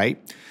 right?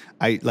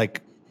 I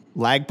like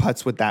lag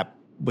putts with that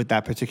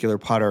particular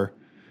putter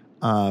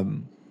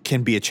can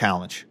can be a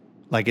challenge.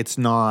 Like it's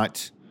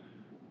not,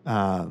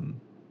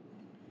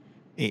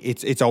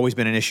 it's always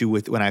been an issue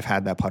with when I've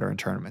had that putter in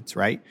tournaments,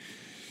 right?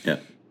 Yeah.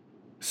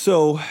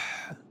 So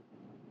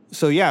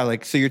yeah,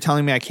 like, so you're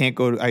telling me I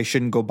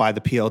shouldn't go buy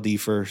the PLD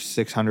for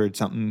 600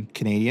 something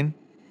Canadian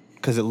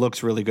because it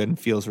looks really good and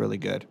feels really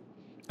good.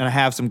 And I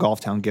have some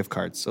Golf Town gift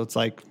cards. So it's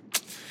like,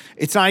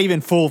 it's not even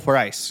full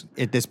price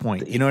at this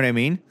point. You know what I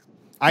mean?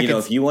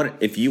 If you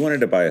wanted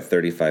to buy a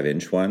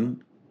 35-inch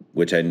one,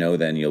 which I know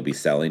then you'll be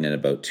selling in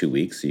about 2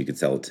 weeks, so you could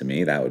sell it to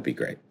me, that would be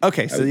great.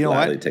 Okay, so you know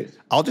what?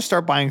 I'll just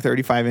start buying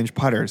 35-inch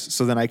putters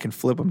so then I can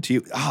flip them to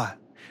you.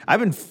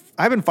 I've been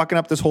fucking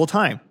up this whole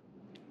time.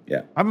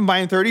 Yeah. I've been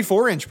buying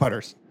 34-inch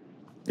putters.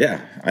 Yeah,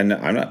 I'm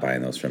not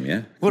buying those from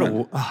you.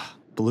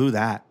 Blew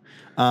that.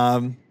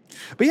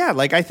 But yeah,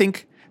 like I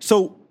think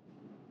so.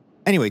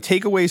 Anyway,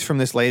 takeaways from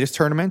this latest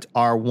tournament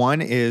are,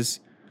 one is,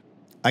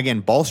 again,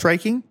 ball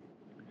striking.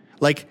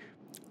 Like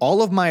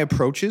all of my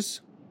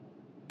approaches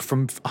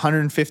from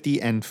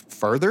 150 and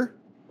further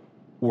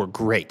were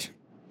great.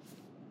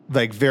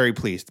 Like very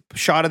pleased.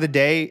 Shot of the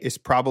day is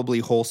probably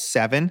hole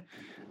 7.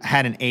 I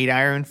had an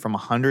 8-iron from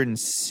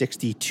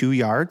 162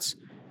 yards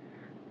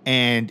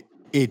and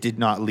it did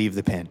not leave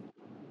the pin.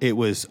 It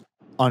was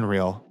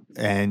unreal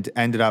and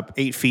ended up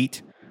 8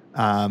 feet.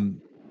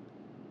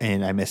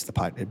 And I missed the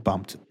putt. It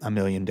bumped a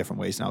million different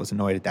ways, and I was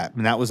annoyed at that.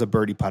 And that was a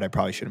birdie putt I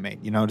probably should have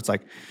made. You know, it's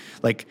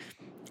like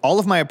all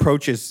of my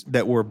approaches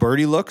that were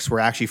birdie looks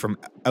were actually from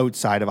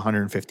outside of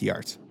 150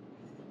 yards.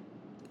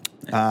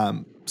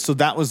 So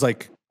that was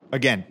like,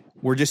 again,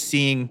 we're just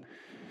seeing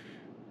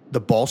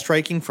the ball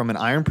striking from an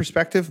iron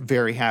perspective.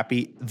 Very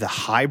happy. The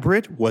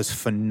hybrid was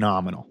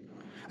phenomenal.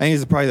 I think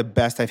it's probably the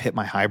best I've hit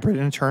my hybrid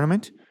in a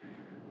tournament.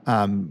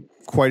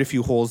 Quite a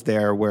few holes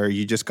there where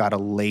you just got to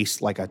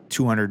lace like a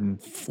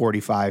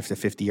 245 to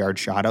 50 yard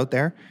shot out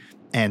there.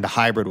 And the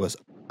hybrid was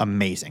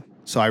amazing.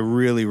 So I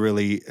really,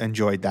 really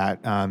enjoyed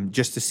that.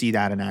 Just to see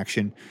that in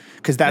action.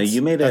 Cause that's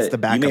the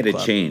backup. You made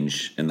a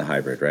change in the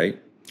hybrid, right?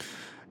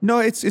 No,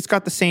 it's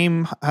got the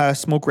same,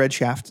 smoke red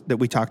shaft that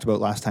we talked about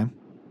last time.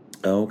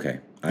 Oh, okay.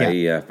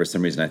 Yeah. For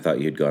some reason I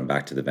thought you'd gone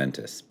back to the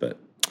Ventus, but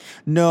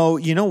no,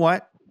 you know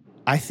what?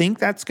 I think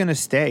that's going to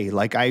stay.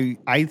 Like I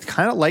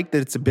kind of like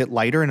that it's a bit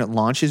lighter and it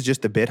launches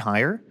just a bit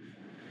higher,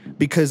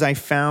 because I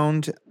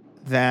found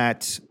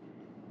that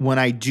when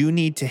I do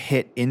need to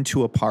hit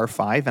into a par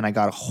 5 and I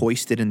got to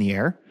hoist it in the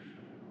air,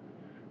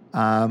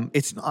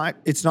 it's not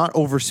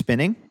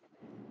overspinning.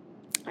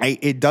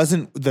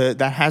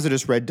 That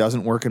hazardous red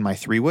doesn't work in my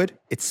 3-wood.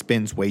 It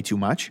spins way too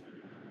much.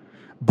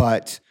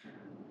 But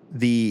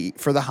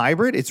for the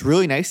hybrid, it's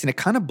really nice and it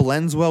kind of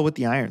blends well with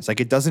the irons. Like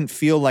it doesn't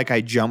feel like I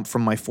jump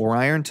from my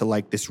 4-iron to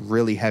like this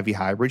really heavy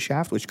hybrid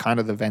shaft, which kind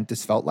of the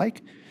Ventus felt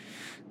like.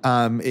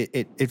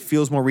 It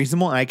feels more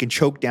reasonable, and I can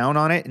choke down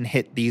on it and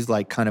hit these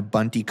like kind of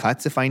bunty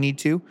cuts if I need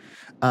to.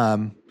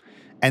 And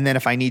then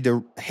if I need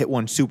to hit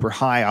one super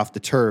high off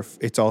the turf,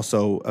 it's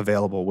also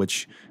available,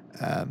 which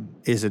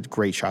is a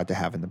great shot to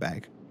have in the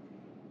bag.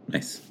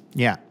 Nice.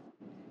 Yeah.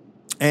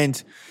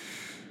 And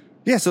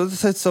yeah, so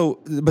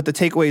but the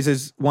takeaways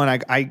is, one,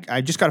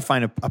 I just got to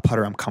find a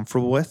putter I'm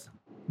comfortable with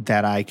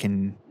that I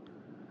can,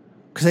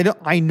 because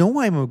I know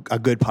I'm a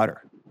good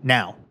putter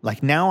now.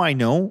 Like now I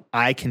know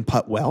I can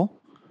putt well.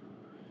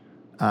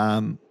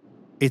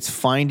 It's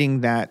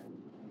finding that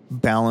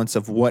balance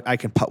of what I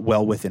can putt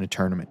well with in a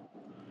tournament.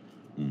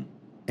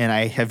 And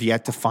I have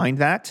yet to find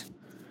that.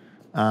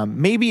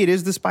 Maybe it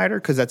is the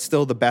Spider, because that's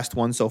still the best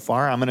one so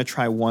far. I'm going to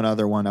try one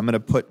other one. I'm going to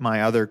put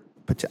my other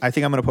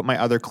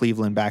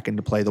Cleveland back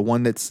into play. The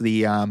one that's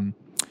the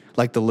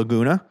like the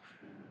Laguna,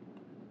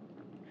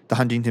 the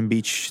Huntington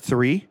Beach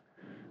 3.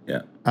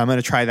 Yeah. I'm going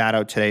to try that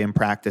out today in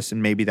practice,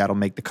 and maybe that'll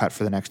make the cut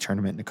for the next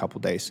tournament in a couple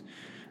days.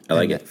 I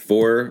like it.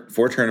 Four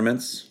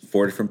tournaments,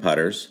 4 different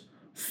putters,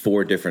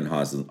 4 different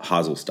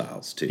hosel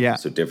styles too. Yeah.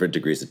 So different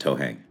degrees of toe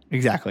hang.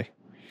 Exactly.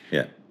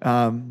 Yeah.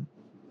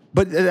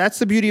 But that's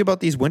the beauty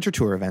about these winter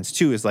tour events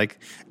too, is like,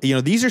 you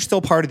know, these are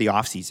still part of the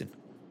off season,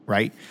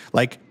 right?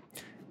 Like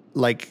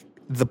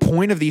the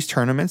point of these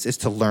tournaments is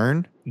to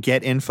learn,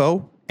 get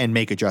info, and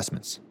make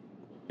adjustments.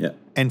 Yeah.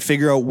 And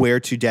figure out where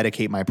to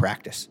dedicate my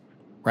practice.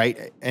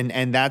 Right.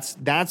 And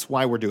that's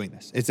why we're doing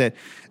this. It's that,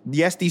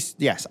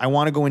 yes, I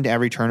want to go into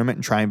every tournament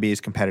and try and be as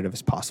competitive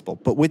as possible.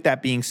 But with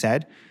that being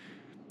said,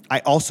 I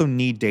also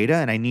need data,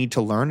 and I need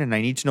to learn, and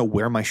I need to know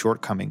where my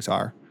shortcomings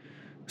are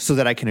so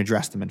that I can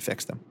address them and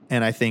fix them.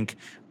 And I think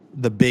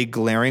the big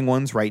glaring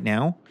ones right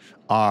now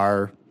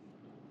are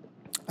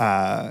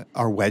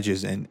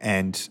wedges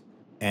and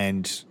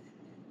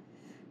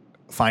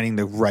finding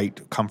the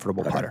right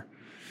comfortable putter.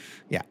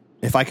 Yeah.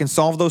 If I can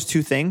solve those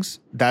 2 things,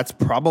 that's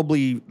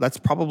probably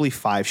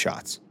 5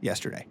 shots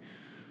yesterday.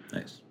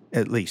 Nice.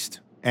 At least.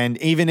 And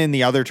even in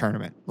the other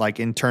tournament, like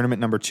in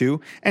tournament number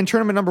 2 and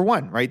tournament number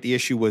 1, right? The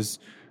issue was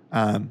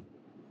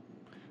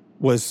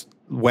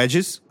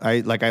wedges.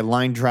 I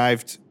line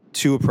drived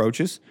 2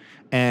 approaches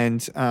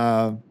and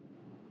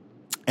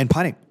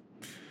putting,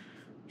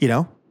 you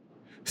know?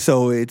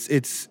 So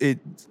it's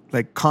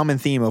like common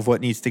theme of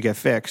what needs to get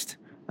fixed.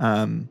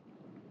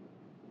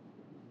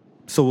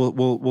 So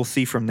we'll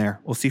see from there.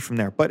 We'll see from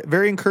there. But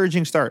very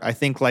encouraging start. I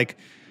think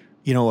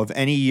of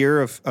any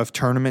year of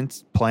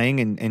tournaments playing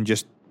and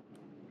just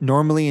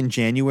normally in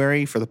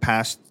January for the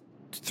past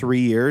 3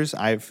 years,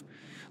 I've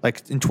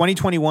in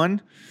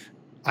 2021,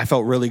 I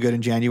felt really good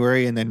in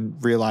January and then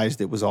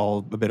realized it was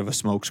all a bit of a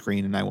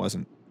smokescreen and I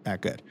wasn't that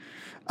good.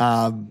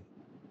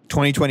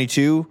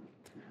 2022,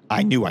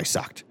 I knew I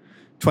sucked.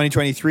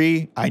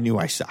 2023, I knew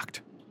I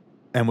sucked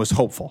and was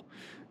hopeful.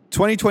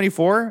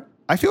 2024,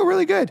 I feel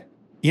really good.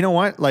 You know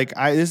what?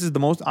 This is the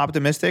most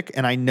optimistic,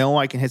 and I know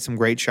I can hit some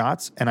great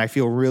shots, and I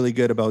feel really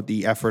good about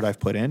the effort I've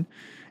put in.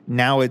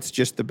 Now it's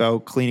just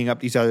about cleaning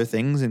up these other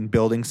things and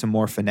building some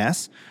more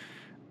finesse.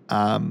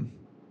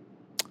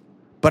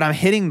 But I'm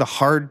hitting the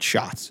hard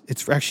shots.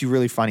 It's actually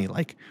really funny.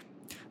 Like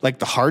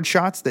the hard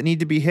shots that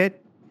need to be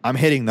hit, I'm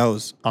hitting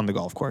those on the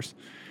golf course.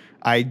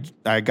 I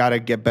got to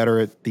get better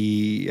at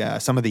the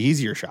some of the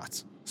easier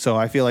shots. So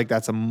I feel like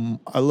that's a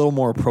little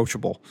more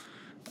approachable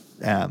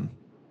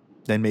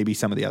than maybe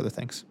some of the other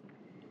things.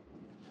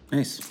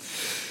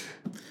 Nice.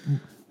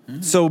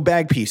 So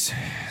bag piece.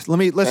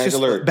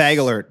 Bag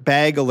alert.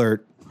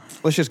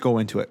 Let's just go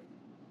into it.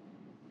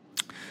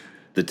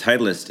 The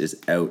Titleist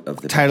is out of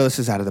the Titleist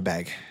is out of the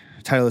bag.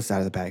 Titleist is out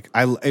of the bag.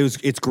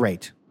 It's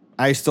great.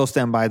 I still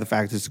stand by the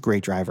fact it's a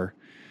great driver.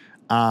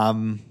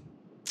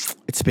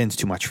 It spins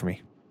too much for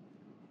me.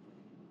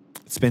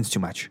 It spins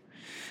too much.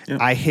 Yep.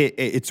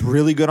 It's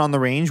really good on the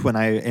range when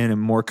in a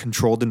more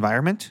controlled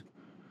environment.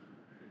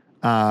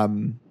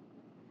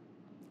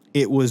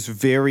 It was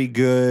very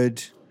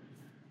good,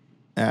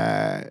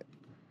 when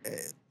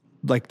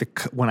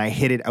I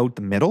hit it out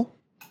the middle.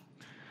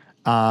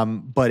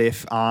 But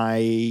if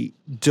I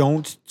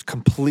don't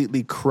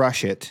completely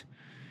crush it,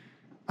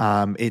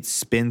 it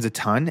spins a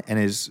ton and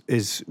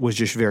was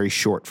just very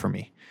short for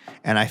me.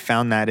 And I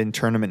found that in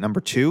tournament number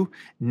 2.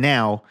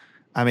 Now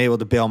I'm able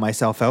to bail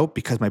myself out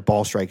because my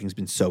ball striking's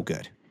been so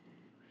good.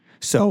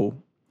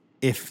 So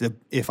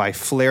if I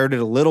flared it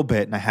a little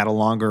bit and I had a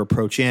longer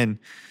approach in,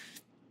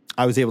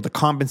 I was able to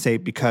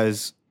compensate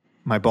because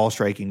my ball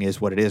striking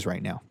is what it is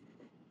right now.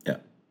 Yeah.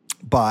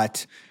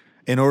 But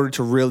in order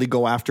to really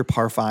go after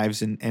par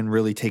fives and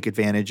really take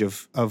advantage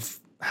of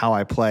how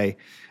I play,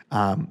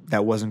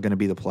 that wasn't going to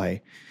be the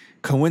play.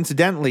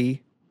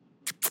 Coincidentally,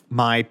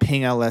 my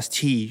Ping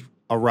LST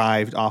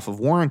arrived off of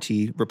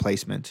warranty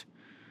replacement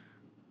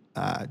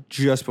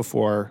just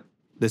before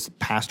this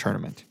past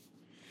tournament.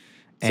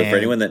 So for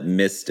anyone that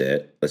missed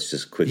it, let's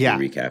just quickly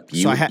recap.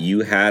 You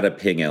had a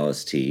Ping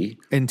LST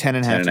in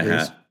 10.5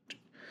 degrees.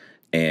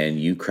 And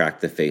you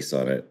cracked the face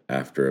on it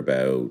after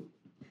about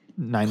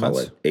 9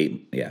 months.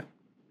 8, yeah.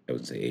 I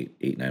would say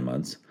 9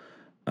 months.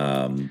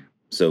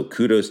 So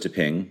kudos to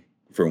Ping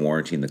for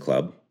warranting the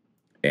club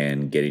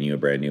and getting you a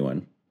brand new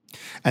one.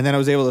 And then I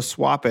was able to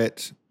swap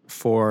it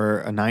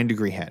for a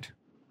 9-degree head.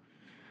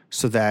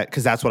 So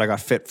because that's what I got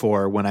fit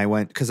for when I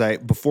went,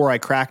 before I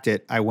cracked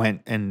it, I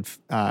went and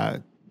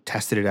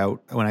tested it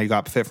out. When I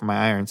got fit for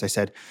my irons, I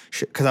said,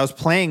 because I was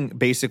playing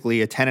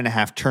basically a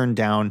 10.5 turn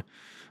down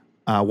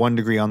 1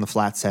 degree on the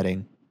flat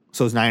setting.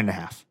 So it was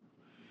 9.5.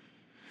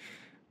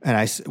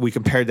 And we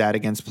compared that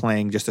against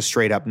playing just a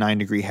straight up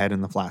 9-degree head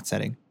in the flat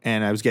setting.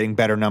 And I was getting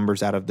better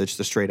numbers out of just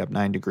the straight up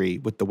 9-degree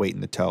with the weight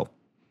in the toe.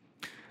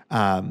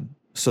 But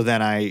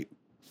then I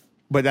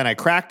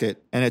cracked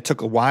it and it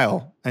took a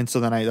while. And so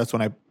then that's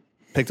when I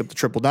picked up the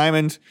triple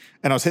diamond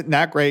and I was hitting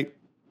that great.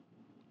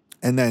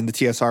 And then the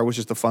TSR was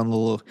just a fun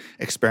little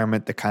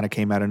experiment that kind of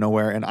came out of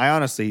nowhere. And I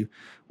honestly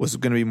was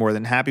going to be more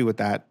than happy with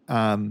that.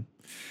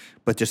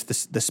 But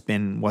just the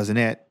spin wasn't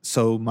it.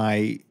 So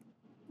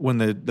when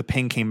the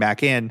Ping came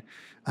back in,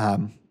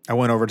 I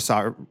went over to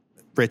saw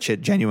Rich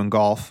at Genuine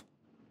Golf,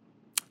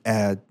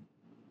 and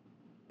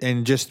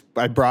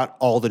I brought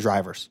all the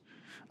drivers.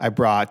 I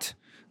brought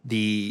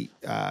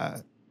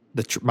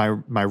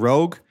my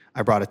Rogue.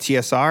 I brought a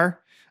TSR.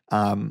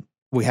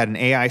 We had an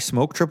AI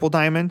Smoke Triple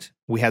Diamond.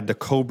 We had the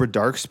Cobra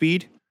Dark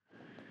Speed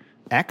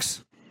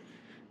X,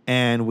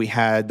 and we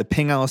had the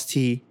Ping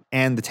LST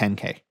and the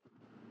 10K.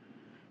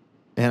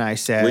 And I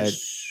said,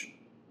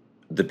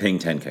 the Ping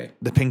 10K.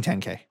 The Ping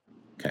 10K.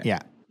 Okay. Yeah.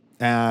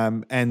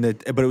 But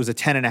it was a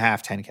 10.5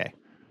 10K.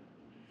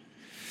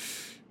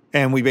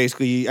 And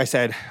I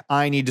said,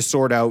 I need to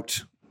sort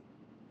out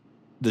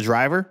the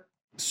driver.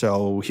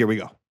 So here we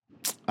go.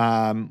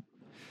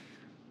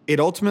 It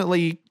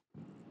ultimately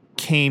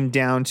came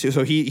down to,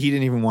 so he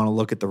didn't even want to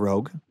look at the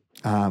Rogue.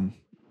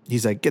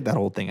 He's like, get that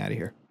old thing out of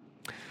here.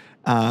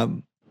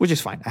 Which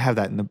is fine. I have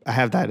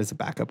that as a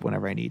backup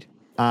whenever I need.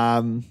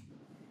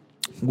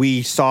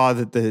 We saw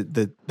that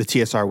the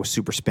TSR was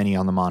super spinny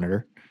on the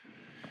monitor.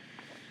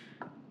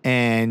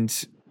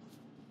 And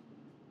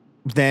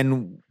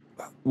then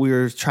we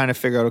were trying to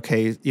figure out,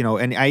 okay,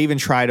 and I even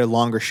tried a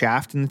longer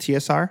shaft in the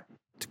TSR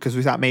because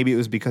we thought maybe it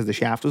was because the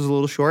shaft was a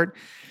little short.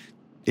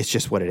 It's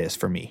just what it is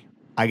for me.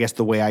 I guess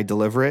the way I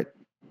deliver it,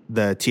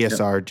 the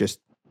TSR just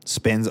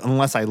spins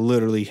unless I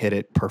literally hit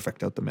it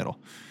perfect out the middle.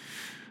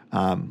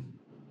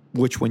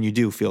 Which when you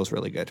do feels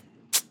really good.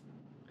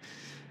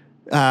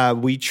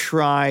 We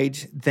tried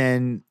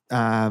then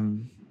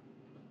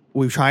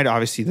we've tried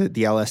obviously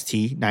the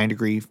LST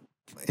 9-degree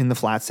in the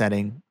flat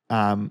setting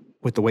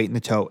with the weight in the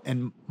toe.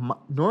 And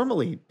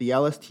normally the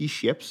LST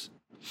ships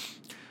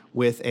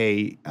with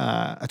a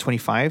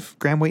 25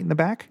 gram weight in the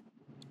back,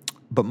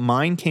 but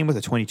mine came with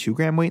a 22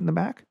 gram weight in the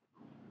back.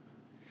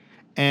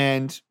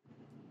 And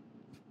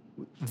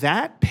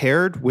that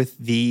paired with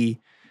the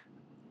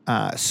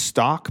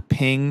stock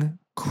Ping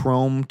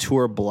Chrome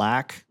Tour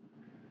Black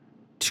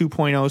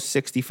 2.0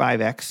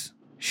 65X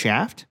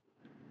shaft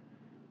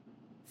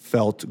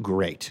felt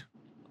great.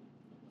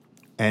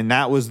 And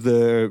that was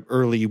the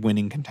early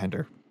winning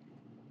contender.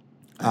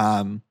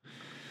 And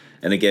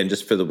again,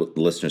 just for the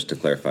listeners to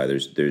clarify,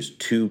 there's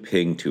two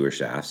Ping Tour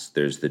shafts.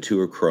 There's the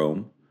Tour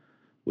Chrome,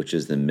 which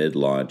is the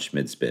mid-launch,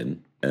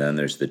 mid-spin. And then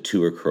there's the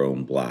Tour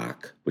Chrome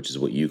Black, which is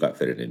what you got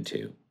fitted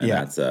into. And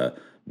that's a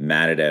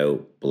matted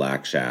out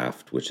black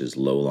shaft, which is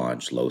low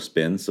launch, low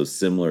spin. So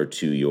similar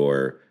to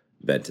your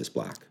Ventus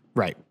Black.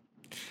 Right.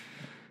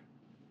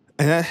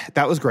 And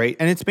that was great.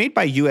 And it's made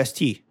by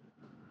UST,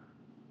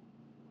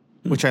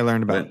 which I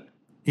learned about. Right.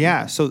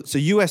 Yeah. So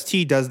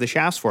UST does the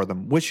shafts for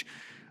them, which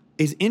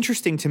is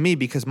interesting to me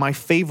because my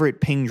favorite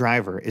Ping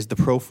driver is the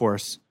Pro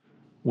Force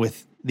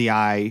with the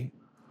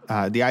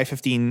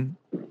i15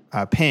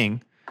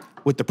 Ping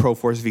with the Pro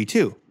Force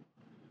V2.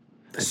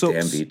 That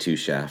damn V2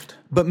 shaft.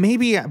 But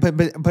maybe I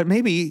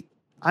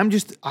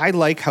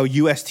like how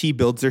UST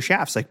builds their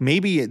shafts. Like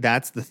maybe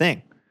that's the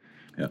thing.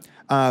 Yeah.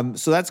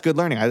 So that's good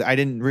learning. I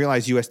didn't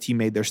realize UST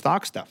made their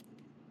stock stuff.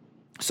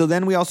 So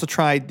then we also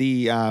tried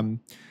the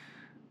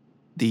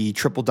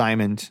triple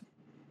diamond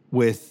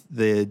with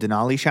the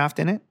Denali shaft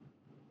in it,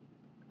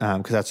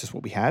 because that's just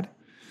what we had.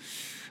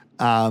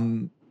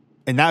 And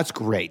that's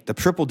great. The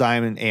triple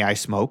diamond AI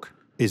Smoke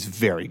is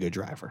very good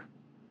driver.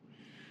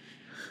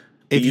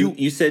 If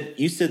you said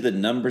the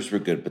numbers were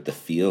good, but the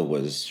feel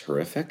was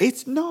horrific.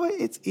 It's you know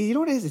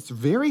what it is? It's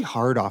very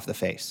hard off the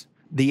face.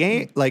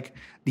 The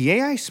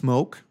AI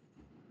Smoke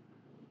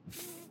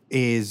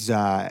is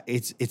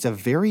it's a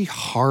very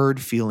hard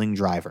feeling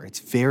driver. It's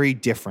very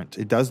different.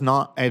 It does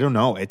not. I don't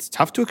know. It's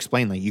tough to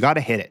explain. Like you got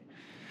to hit it.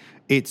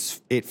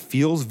 It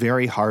feels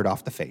very hard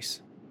off the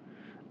face,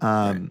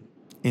 in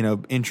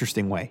an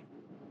interesting way.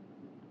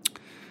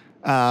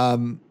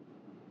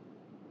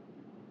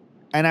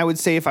 And I would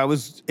say if I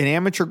was an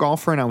amateur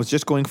golfer and I was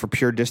just going for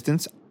pure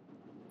distance,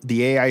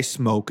 the AI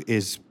Smoke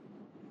is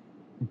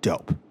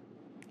dope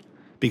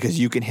because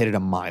you can hit it a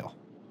mile.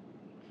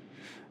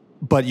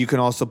 But you can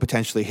also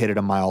potentially hit it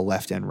a mile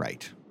left and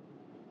right.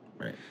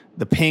 Right.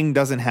 The Ping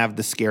doesn't have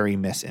the scary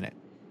miss in it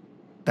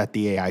that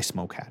the AI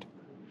Smoke had.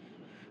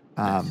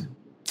 Nice.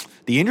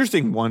 The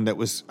interesting one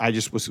I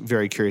just was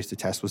very curious to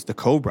test was the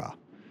Cobra.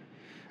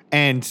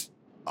 And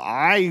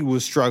I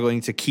was struggling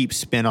to keep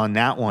spin on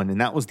that one,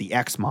 and that was the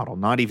X model,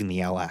 not even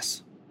the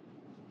LS.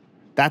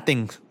 That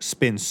thing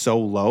spins so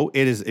low.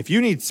 It is, if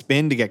you need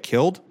spin to get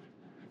killed,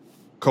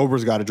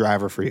 Cobra's got a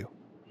driver for you.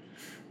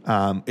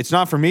 It's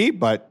not for me,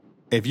 but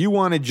if you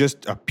wanted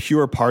just a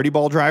pure party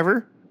ball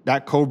driver,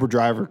 that Cobra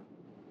driver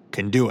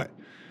can do it.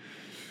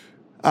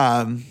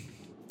 But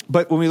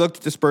when we looked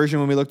at dispersion,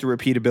 when we looked at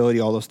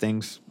repeatability, all those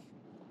things,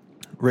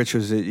 Rich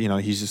was,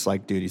 he's just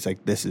like, dude, he's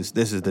like, this is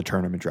the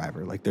tournament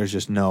driver. Like, there's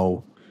just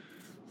no.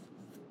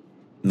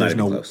 Not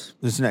even close.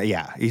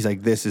 Yeah. He's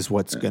like, this is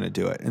what's going to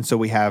do it. And so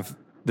we have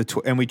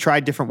and we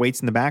tried different weights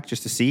in the back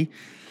just to see.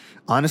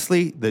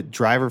 Honestly, the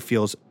driver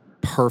feels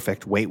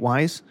perfect weight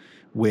wise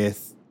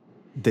with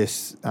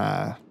this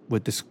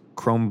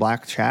chrome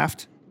black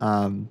shaft.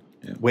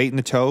 Weight in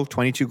the toe,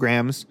 22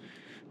 grams,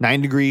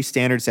 9 degrees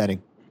standard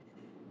setting.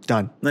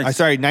 Done. Nice.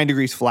 9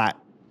 degrees flat.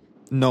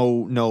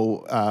 No,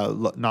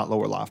 not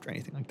lower loft or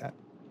anything like that.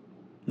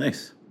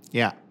 Nice.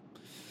 Yeah.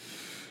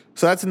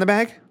 So that's in the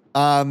bag.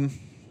 I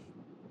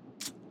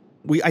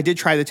did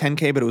try the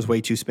 10K, but it was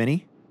way too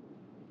spinny.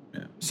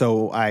 Yeah.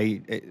 So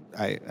I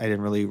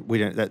didn't really,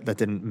 that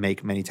didn't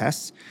make many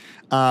tests.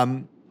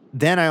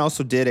 Then I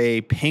also did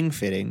a Ping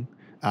fitting.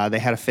 They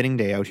had a fitting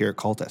day out here at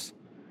Cultus.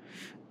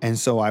 And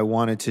so I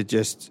wanted to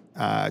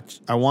try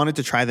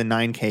the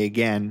 9K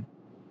again,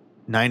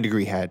 9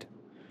 degree head.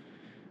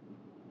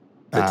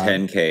 The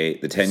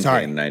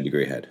 10K and 9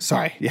 degree head.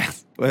 Sorry.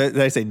 Yes. What did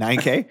I say?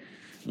 9K?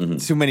 Mm-hmm.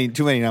 Too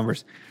many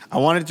numbers. I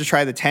wanted to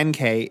try the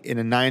 10K in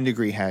a 9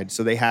 degree head.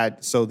 So they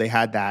had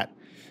that.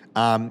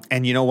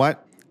 And you know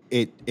what?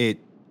 It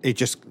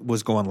just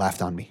was going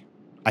left on me.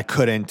 I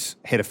couldn't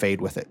hit a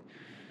fade with it.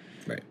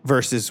 Right.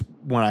 Versus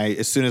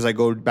as soon as I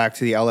go back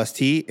to the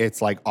LST,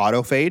 it's like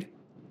auto fade.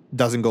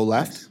 Doesn't go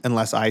left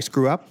unless I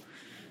screw up.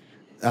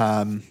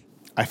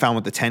 I found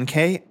with the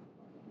 10K,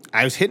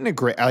 I was hitting a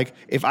great, like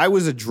if I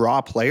was a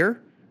draw player,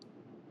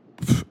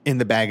 in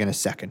the bag in a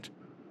second.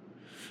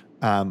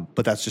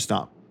 But that's just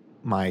not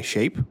my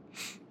shape.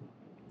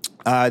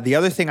 The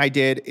other thing I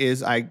did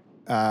is I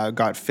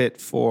got fit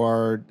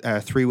for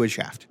a 3-wood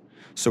shaft.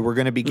 So we're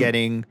going to be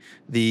getting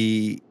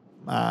the,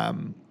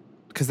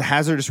 because the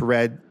hazardous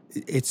red,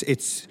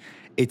 it's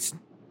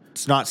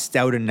not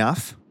stout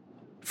enough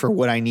for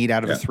what I need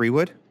out of a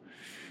 3-wood.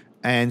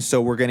 And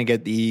so we're going to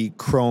get the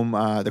chrome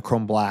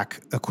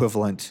black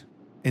equivalent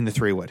in the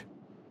 3-wood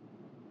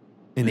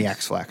in the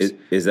X Flex.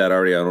 Is that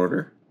already on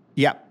order?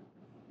 Yeah.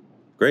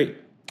 Great.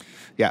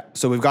 Yeah.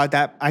 So we've got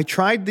that. I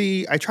tried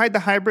the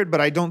hybrid,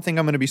 but I don't think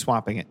I'm going to be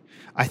swapping it.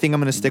 I think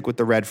I'm going to stick with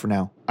the red for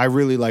now. I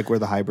really like where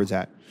the hybrid's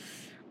at.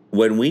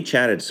 When we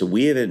chatted, so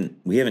we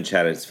haven't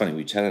chatted. It's funny,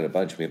 we chatted a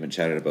bunch. We haven't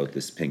chatted about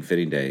this pink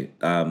fitting day.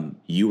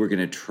 You were going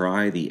to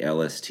try the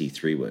LST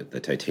 3-wood, the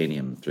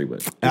titanium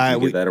 3-wood. Did you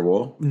give that a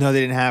roll? No,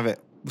 they didn't have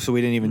it, so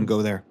we didn't even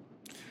go there.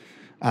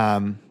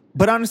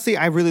 But honestly,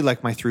 I really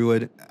like my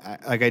 3-wood.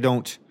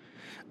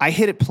 I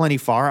hit it plenty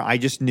far. I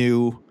just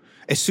knew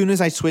as soon as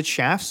I switched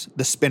shafts,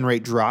 the spin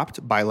rate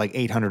dropped by like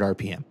 800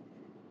 RPM.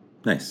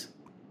 Nice.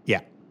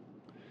 Yeah.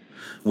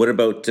 What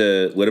about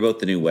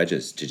the new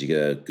wedges? Did you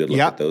get a good look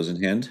at those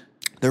in hand?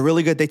 They're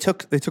really good. They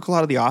took a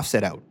lot of the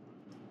offset out,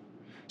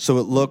 so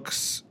it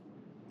looks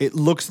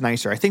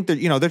nicer. I think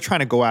they're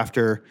trying to go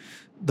after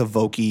the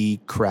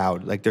Vokey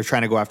crowd. Like they're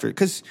trying to go after it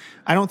because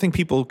I don't think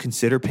people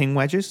consider ping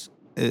wedges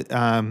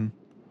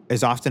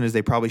as often as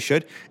they probably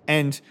should.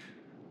 And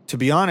to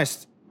be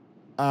honest,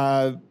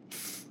 I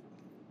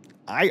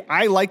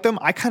like them.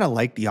 I kind of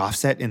like the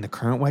offset in the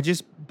current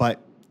wedges,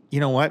 but you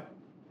know what?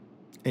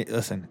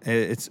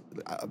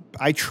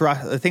 I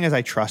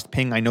trust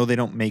Ping. I know they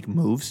don't make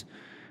moves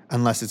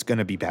unless it's going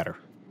to be better.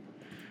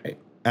 Right.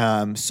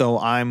 So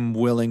I'm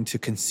willing to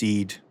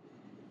concede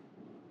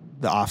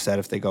the offset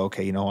if they go,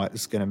 okay, you know what,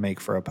 it's going to make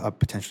for a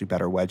potentially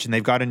better wedge. And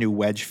they've got a new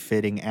wedge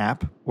fitting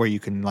app where you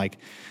can like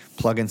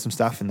plug in some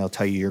stuff and they'll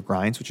tell you your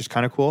grinds, which is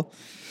kind of cool.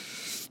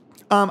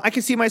 I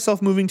can see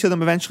myself moving to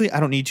them eventually. I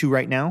don't need to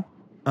right now.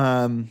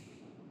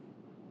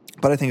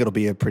 But I think it'll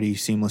be a pretty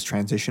seamless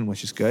transition,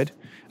 which is good.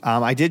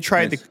 I did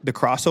try the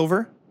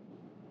crossover.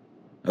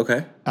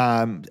 Okay.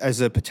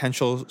 As a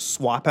potential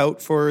swap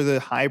out for the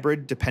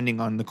hybrid, depending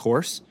on the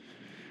course.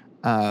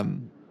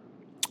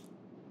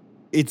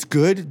 It's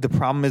good. The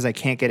problem is I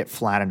can't get it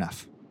flat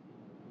enough.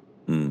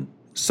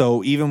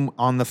 So even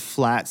on the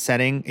flat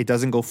setting, it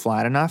doesn't go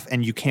flat enough,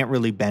 and you can't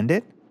really bend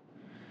it.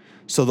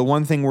 So the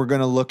one thing we're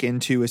going to look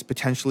into is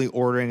potentially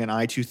ordering an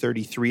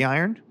I-233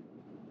 iron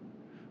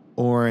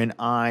or an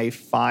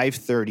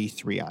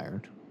I-533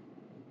 iron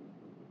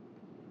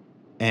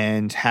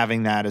and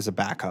having that as a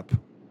backup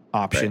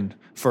option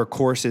for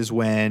courses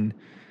when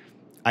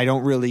I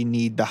don't really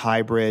need the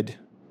hybrid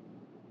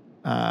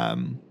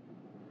to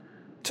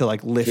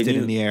like lift it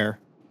in the air.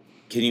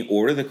 Can you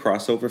order the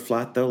crossover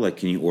flat though? Like,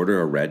 can you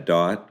order a red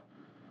dot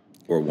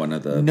or one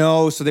of the?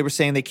 No. So they were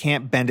saying they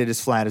can't bend it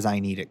as flat as I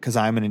need it because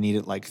I'm going to need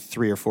it like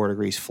 3 or 4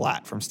 degrees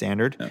flat from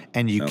standard,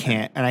 and you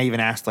can't. And I even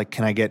asked like,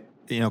 can I get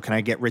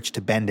Rich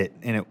to bend it,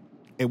 and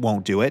it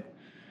won't do it.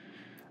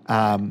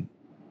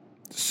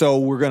 So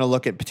we're going to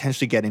look at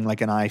potentially getting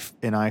like an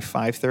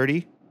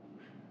I-530,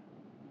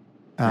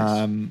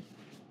 and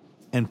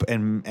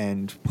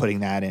putting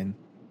that in,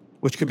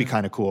 which could be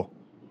kind of cool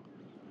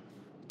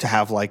to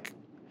have like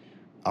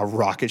a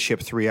rocket ship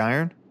 3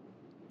 iron.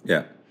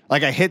 Yeah.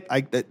 Like I hit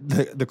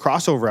the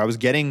crossover, I was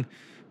getting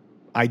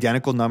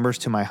identical numbers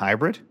to my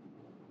hybrid,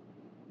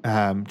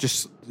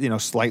 just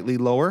slightly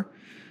lower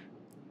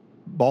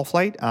ball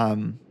flight,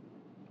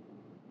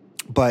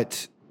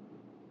 but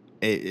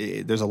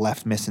there's a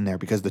left miss in there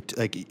because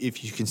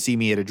if you can see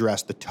me at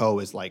address, the toe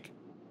is like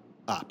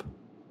up,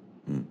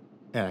 and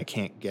I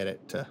can't get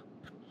it to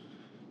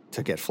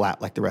get flat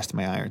like the rest of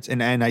my irons.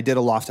 And I did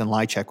a loft and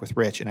lie check with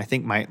Rich, and I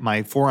think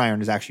my 4 iron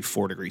is actually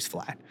 4 degrees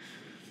flat.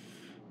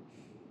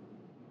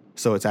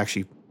 So it's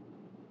actually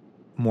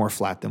more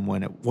flat than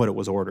what it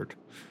was ordered.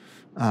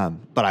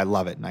 But I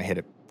love it and I hit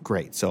it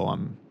great. So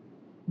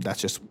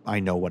that's just, I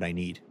know what I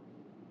need.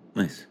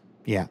 Nice.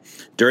 Yeah.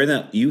 During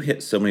that, you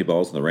hit so many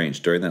balls in the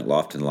range. During that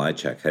loft and lie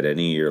check, had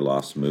any of your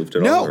lofts moved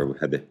at all? Or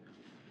had they?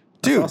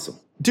 That's awesome.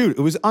 Dude,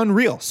 it was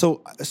unreal.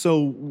 So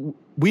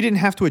we didn't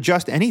have to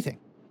adjust anything.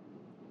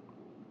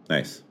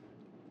 Nice.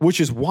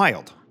 Which is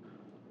wild.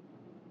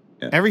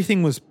 Yeah.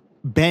 Everything was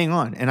bang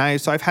on. And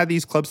I've had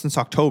these clubs since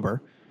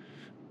October.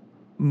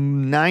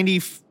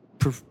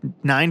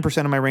 99%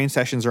 of my range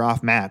sessions are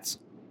off mats.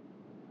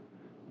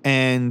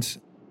 And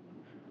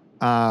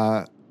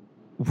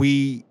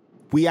we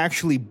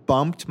actually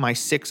bumped my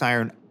 6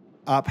 iron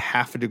up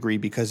half a degree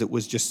because it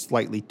was just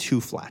slightly too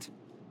flat.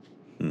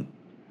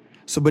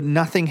 So, but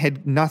nothing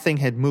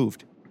had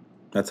moved.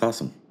 That's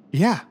awesome.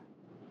 Yeah.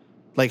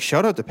 Like,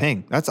 shout out to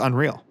Ping. That's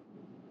unreal.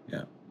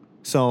 Yeah.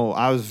 So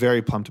I was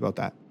very pumped about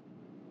that.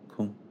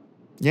 Cool.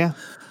 Yeah.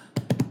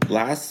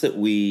 Last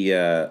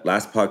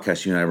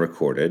podcast you and I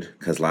recorded,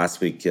 because last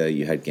week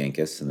you had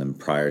Genghis, and then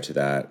prior to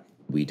that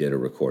we did a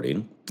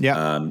recording.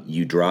 Yeah.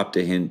 You dropped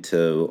a hint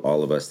to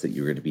all of us that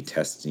you were going to be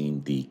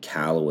testing the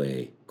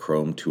Callaway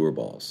Chrome Tour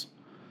balls.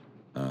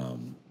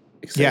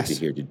 Excited to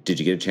hear. Did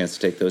you get a chance to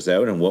take those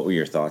out, and what were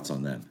your thoughts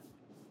on them?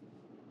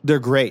 They're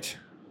great.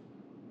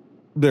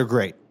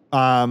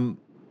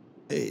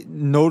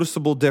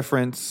 Noticeable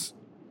difference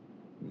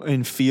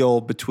in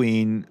feel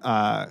between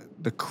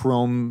the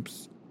Chrome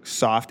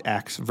Soft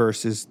X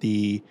versus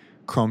the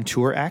Chrome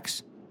Tour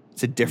X.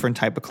 It's a different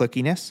type of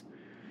clickiness.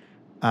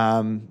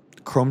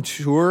 Chrome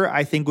Tour,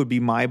 I think, would be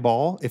my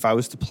ball if I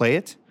was to play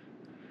it.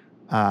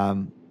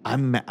 I'm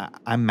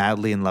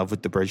madly in love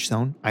with the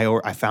Bridgestone. I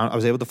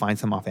was able to find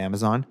some off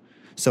Amazon.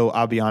 So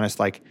I'll be honest,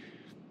 like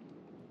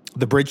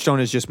the Bridgestone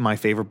is just my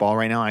favorite ball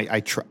right now.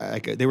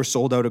 They were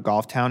sold out at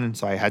Golf Town, and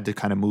so I had to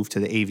kind of move to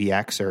the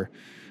AVX or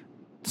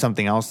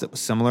something else that was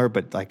similar.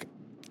 But like,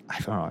 I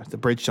don't know, the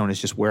Bridgestone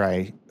is just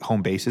where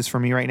home base is for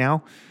me right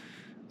now.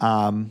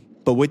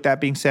 But with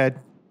that being said,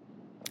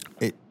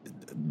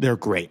 they're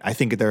great. I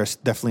think they're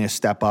definitely a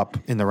step up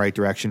in the right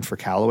direction for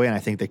Callaway, and I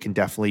think they can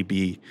definitely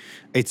be.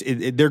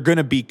 They're going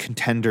to be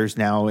contenders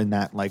now in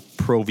that like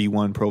Pro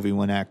V1, Pro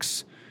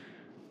V1X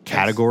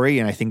category,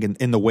 and I think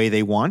in the way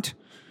they want.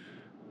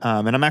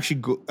 And I'm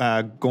actually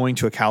going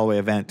to a Callaway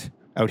event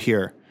out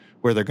here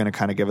where they're going to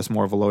kind of give us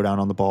more of a lowdown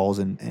on the balls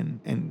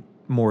and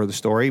more of the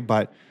story.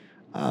 But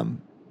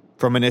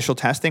from initial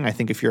testing, I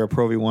think if you're a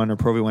Pro V1 or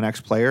Pro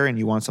V1X player and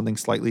you want something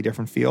slightly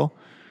different feel,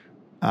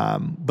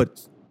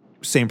 but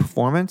same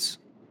performance,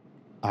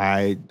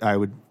 I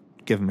would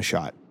give them a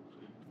shot.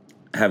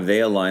 Have they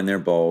aligned their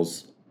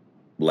balls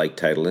like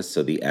Titleist,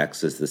 so the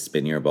X is the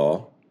spinnier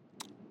ball?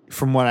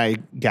 From what I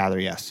gather,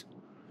 yes.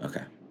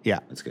 Okay. Yeah.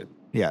 That's good.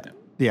 Yeah.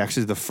 The X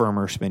is the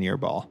firmer, spinnier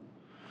ball.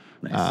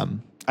 Nice.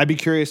 I'd be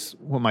curious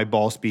what my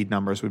ball speed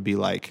numbers would be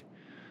like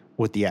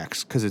with the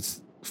X, because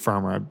it's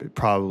firmer. I'd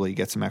probably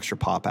get some extra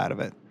pop out of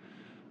it.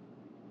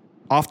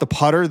 Off the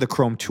putter, the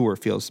Chrome Tour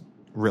feels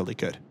really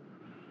good.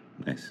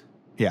 Nice.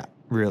 Yeah,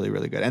 really,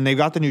 really good. And they've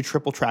got the new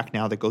triple track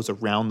now that goes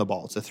around the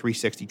ball. It's a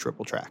 360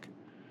 triple track.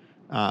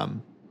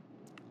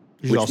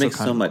 Which makes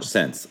so much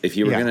sense. If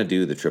you were going to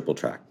do the triple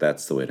track,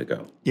 that's the way to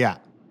go. Yeah.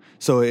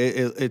 So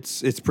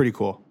it's pretty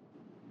cool.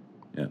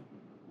 Yeah.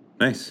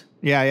 Nice.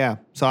 Yeah.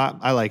 So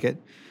I like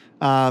it.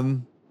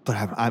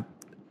 But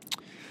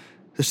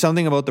there's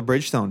something about the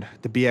Bridgestone,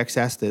 the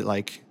BXS, that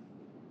like,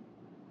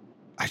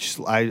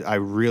 I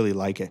really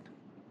like it.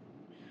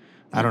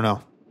 I don't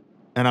know.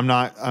 And I'm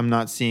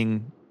not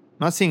seeing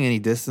any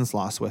distance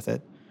loss with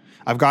it.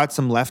 I've got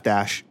some left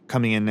dash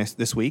coming in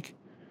this week.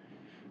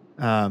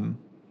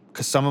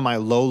 Because some of my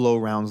low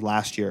rounds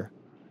last year,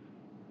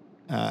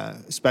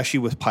 especially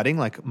with putting,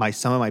 like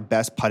some of my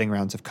best putting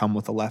rounds have come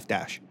with a left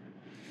dash.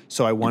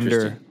 So I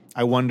wonder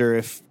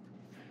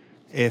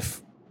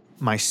if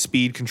my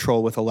speed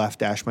control with a left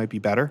dash might be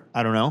better.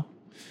 I don't know.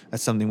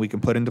 That's something we can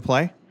put into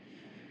play.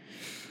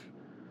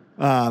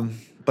 But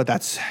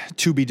that's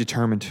to be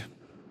determined.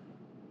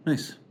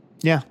 Nice.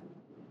 Yeah.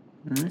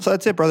 Right. So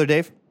that's it, Brother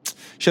Dave.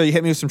 Shall you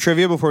hit me with some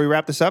trivia before we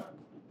wrap this up?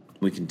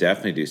 We can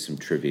definitely do some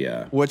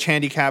trivia. Which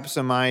handicaps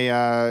am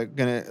I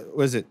gonna?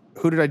 Was it?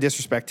 Who did I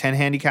disrespect? 10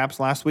 handicaps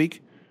last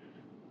week,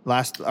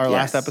 last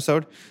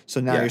episode. So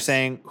now you're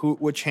saying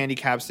which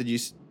handicaps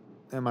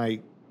am I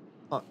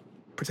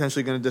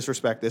potentially going to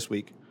disrespect this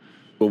week?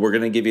 Well, we're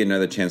going to give you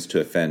another chance to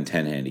offend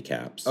 10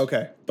 handicaps.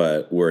 Okay.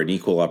 But we're an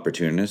equal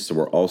opportunist, so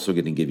we're also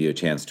going to give you a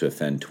chance to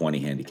offend 20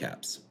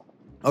 handicaps.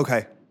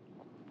 Okay.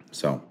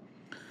 So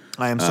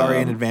I am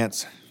sorry in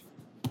advance.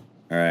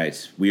 All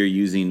right. We are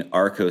using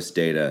Arcos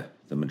data.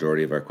 The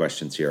majority of our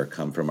questions here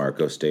come from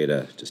Arcos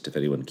data, just if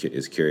anyone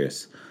is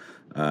curious.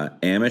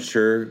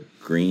 Amateur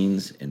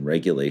greens in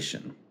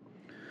regulation.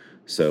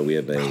 So we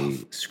have a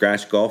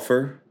scratch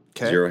golfer,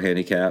 0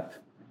 handicap,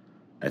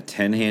 a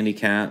 10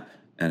 handicap,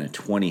 and a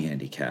 20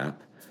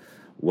 handicap.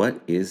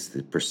 What is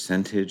the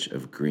percentage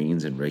of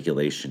greens in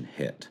regulation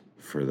hit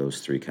for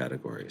those 3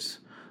 categories?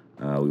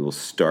 We will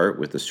start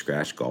with the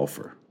scratch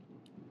golfer.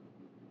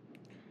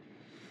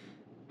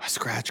 A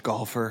scratch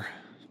golfer.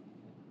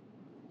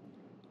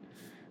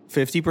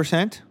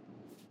 50%?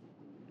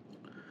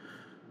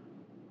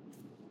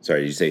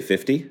 Sorry, did you say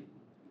 50?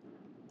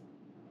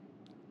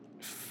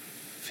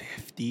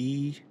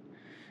 50?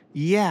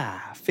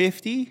 Yeah,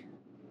 50?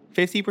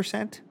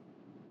 50%?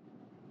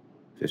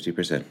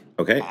 50%.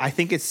 Okay. I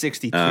think it's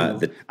 62.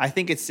 I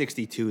think it's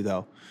 62,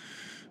 though.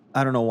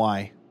 I don't know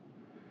why.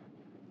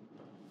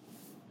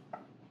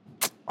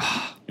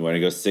 You want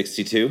to go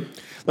 62?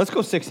 Let's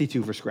go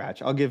 62 for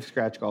scratch. I'll give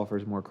scratch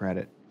golfers more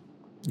credit,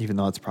 even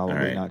though it's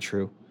probably not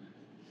true.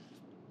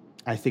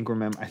 I think I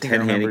remember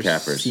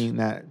handicappers. Seeing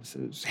that.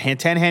 So 10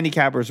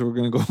 handicappers, we're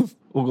going to go,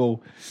 we'll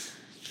go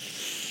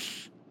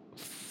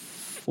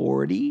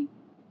 40%?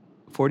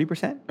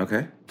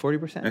 Okay.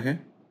 40%? Okay.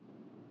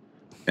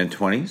 And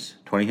 20s?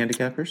 20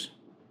 handicappers?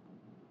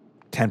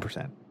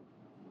 10%.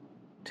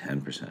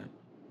 10%.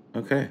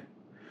 Okay.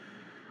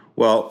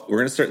 Well, we're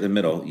going to start in the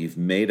middle. You've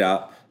made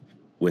up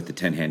with the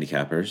 10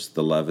 handicappers.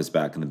 The love is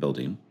back in the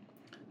building.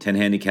 10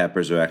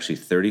 handicappers are actually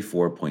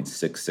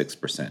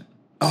 34.66%.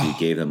 So you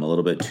gave them a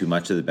little bit too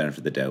much of the benefit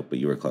of the doubt, but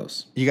you were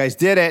close. You guys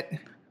did it.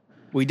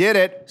 We did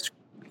it.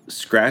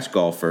 Scratch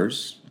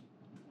golfers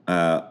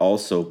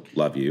also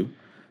love you.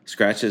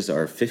 Scratches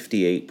are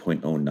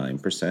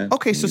 58.09%.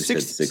 Okay, so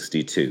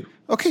 62.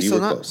 Okay, so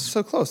not close.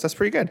 So close. That's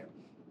pretty good.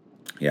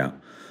 Yeah.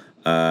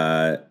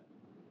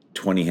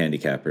 20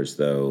 handicappers,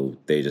 though,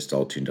 they just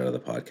all tuned out of the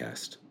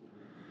podcast.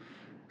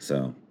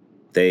 So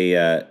they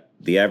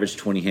the average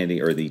 20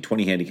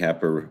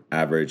 handicapper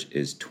average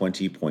is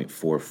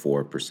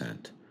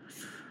 20.44%.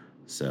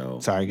 So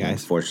sorry,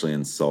 guys. Unfortunately,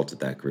 insulted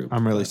that group.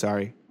 I'm really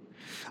sorry.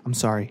 I'm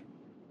sorry.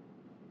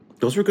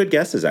 Those were good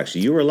guesses,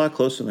 actually. You were a lot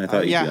closer than I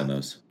thought you'd be on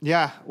those.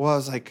 Yeah. Well, I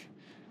was like,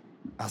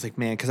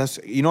 man, because I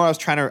was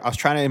trying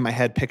to in my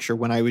head picture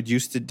when I would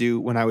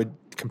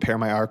compare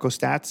my ARCO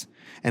stats,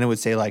 and it would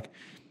say like,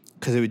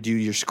 because it would do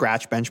your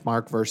scratch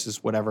benchmark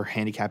versus whatever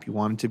handicap you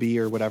wanted to be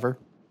or whatever.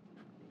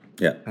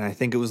 Yeah. And I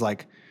think it was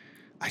like,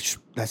 that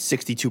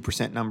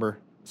 62% number.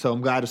 So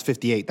I'm glad it was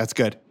 58. That's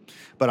good.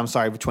 But I'm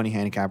sorry for 20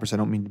 handicappers. I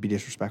don't mean to be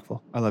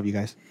disrespectful. I love you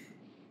guys.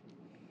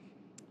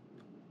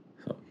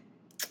 So,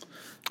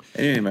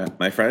 anyway,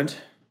 my friend.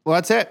 Well,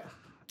 that's it.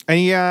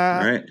 Any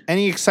right.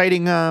 Any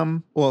exciting?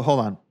 Well, hold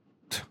on.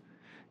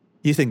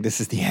 You think this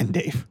is the end,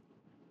 Dave?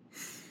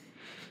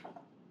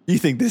 You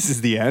think this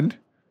is the end?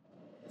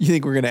 You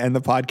think we're going to end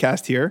the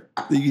podcast here?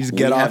 You can just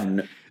get off.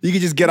 You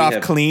can just get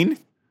off clean.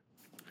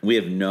 We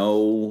have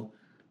no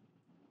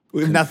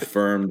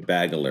confirmed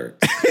bag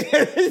alert.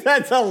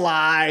 That's a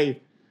lie.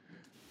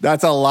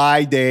 That's a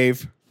lie,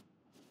 Dave.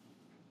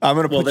 I'm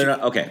going to put they're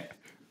not. Okay.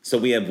 So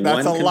we have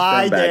one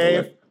confirmed bag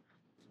alert.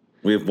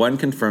 We have one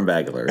confirmed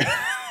bag alert,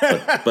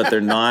 but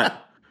they're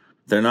not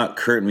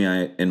currently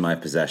in my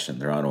possession.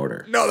 They're on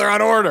order. No, they're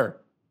on order.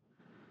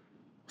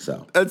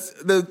 So that's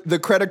the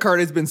credit card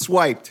has been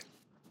swiped.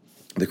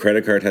 The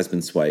credit card has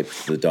been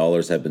swiped. The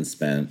dollars have been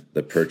spent.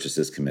 The purchase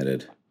is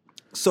committed.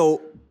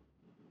 So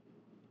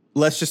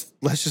let's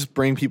just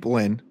bring people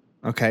in,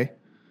 okay?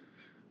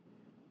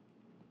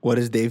 What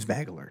is Dave's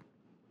bag alert?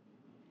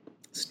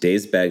 So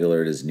Dave's bag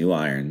alert is new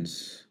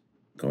irons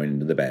going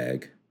into the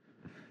bag,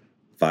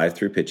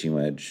 5-through pitching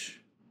wedge,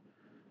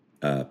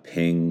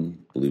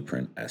 Ping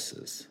Blueprint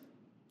S's.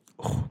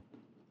 Oh.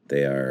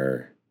 They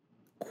are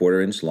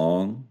 1/4 inch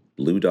long,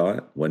 blue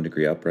dot, 1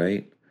 degree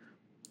upright,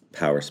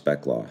 power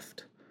spec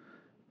loft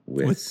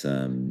with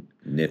some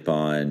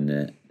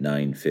Nippon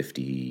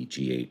 950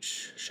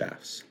 GH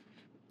shafts.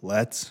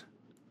 Let's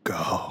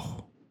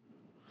go.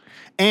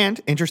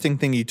 And interesting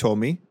thing you told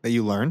me that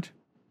you learned,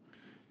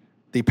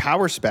 the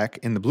power spec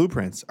in the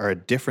blueprints are a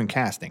different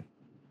casting.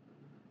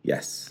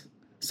 Yes.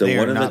 So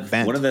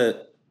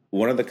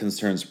one of the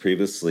concerns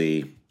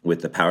previously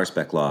with the power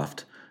spec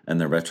loft and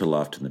the retro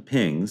loft and the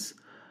pings,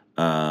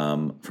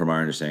 from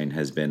our understanding,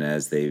 has been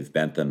as they've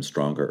bent them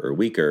stronger or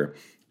weaker,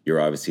 you're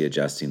obviously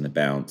adjusting the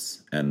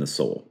bounce and the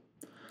sole.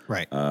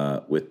 Right.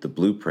 With the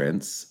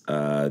blueprints,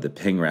 the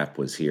ping rep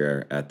was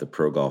here at the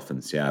Pro Golf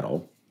in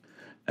Seattle.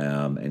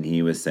 And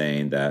he was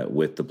saying that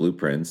with the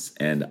blueprints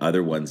and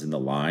other ones in the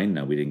line,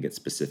 now we didn't get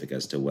specific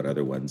as to what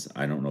other ones.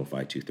 I don't know if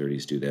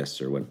I-230s do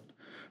this or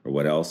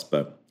what else,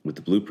 but with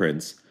the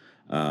blueprints,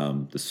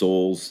 the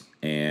soles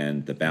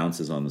and the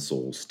bounces on the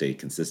soles stay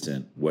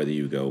consistent, whether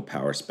you go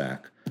power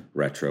spec,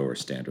 retro, or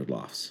standard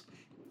lofts,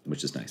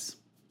 which is nice.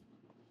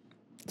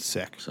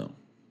 Sick. So,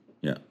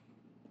 yeah.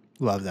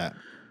 Love that.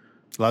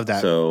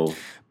 So,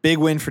 big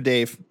win for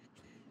Dave.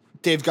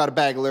 Dave's got a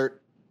bag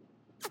alert.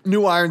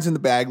 New irons in the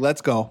bag.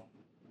 Let's go.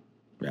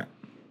 Yeah.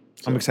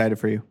 So I'm excited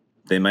for you.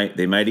 They might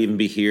even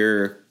be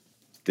here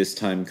this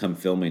time come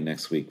filming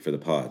next week for the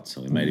pod.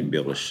 So we might even be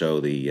able to show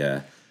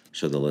the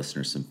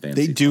listeners some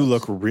fancy. They do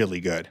look really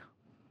good.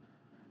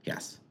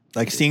 Yes.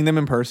 Like seeing them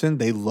in person,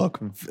 they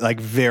look like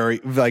very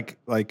like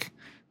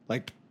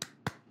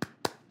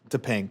to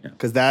ping,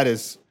 because that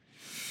is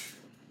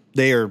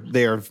they are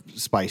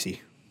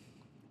spicy.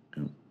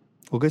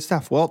 Well, good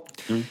stuff. Well,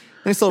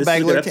 nice little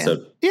bag alert.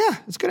 Yeah,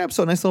 it's a good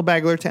episode. Nice little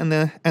bag alert to end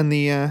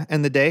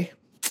the day.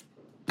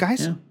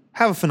 Guys,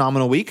 have a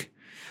phenomenal week.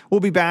 We'll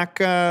be back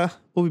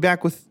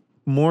with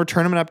more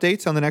tournament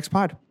updates on the next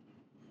pod.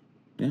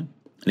 Yeah.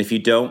 And if you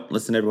don't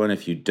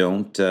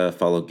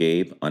follow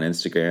Gabe on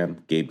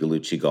Instagram, Gabe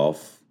Gallucci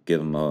Golf, give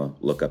him a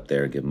look up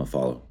there, give him a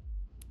follow.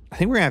 I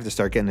think we're gonna have to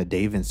start getting a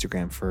Dave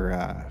Instagram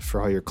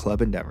for all your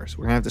club endeavors.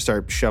 We're gonna have to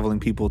start shoveling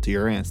people to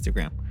your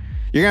Instagram.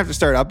 You're gonna have to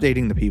start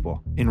updating the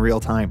people in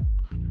real time.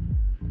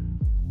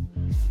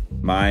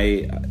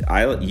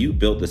 You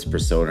built this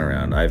persona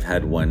around. I've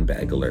had one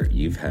bag alert.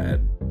 You've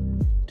had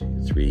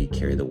 2, 3,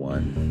 carry the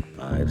 1,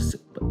 5,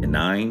 6,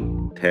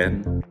 9,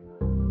 10.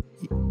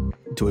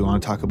 Do we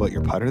want to talk about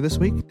your putter this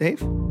week,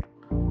 Dave?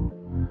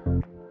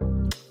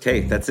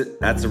 Okay, that's it.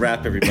 That's a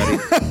wrap, everybody.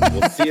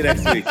 We'll see you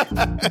next week.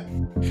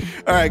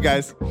 All right,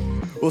 guys.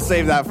 We'll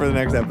save that for the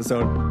next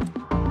episode.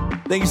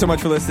 Thank you so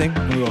much for listening,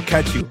 and we will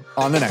catch you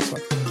on the next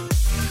one.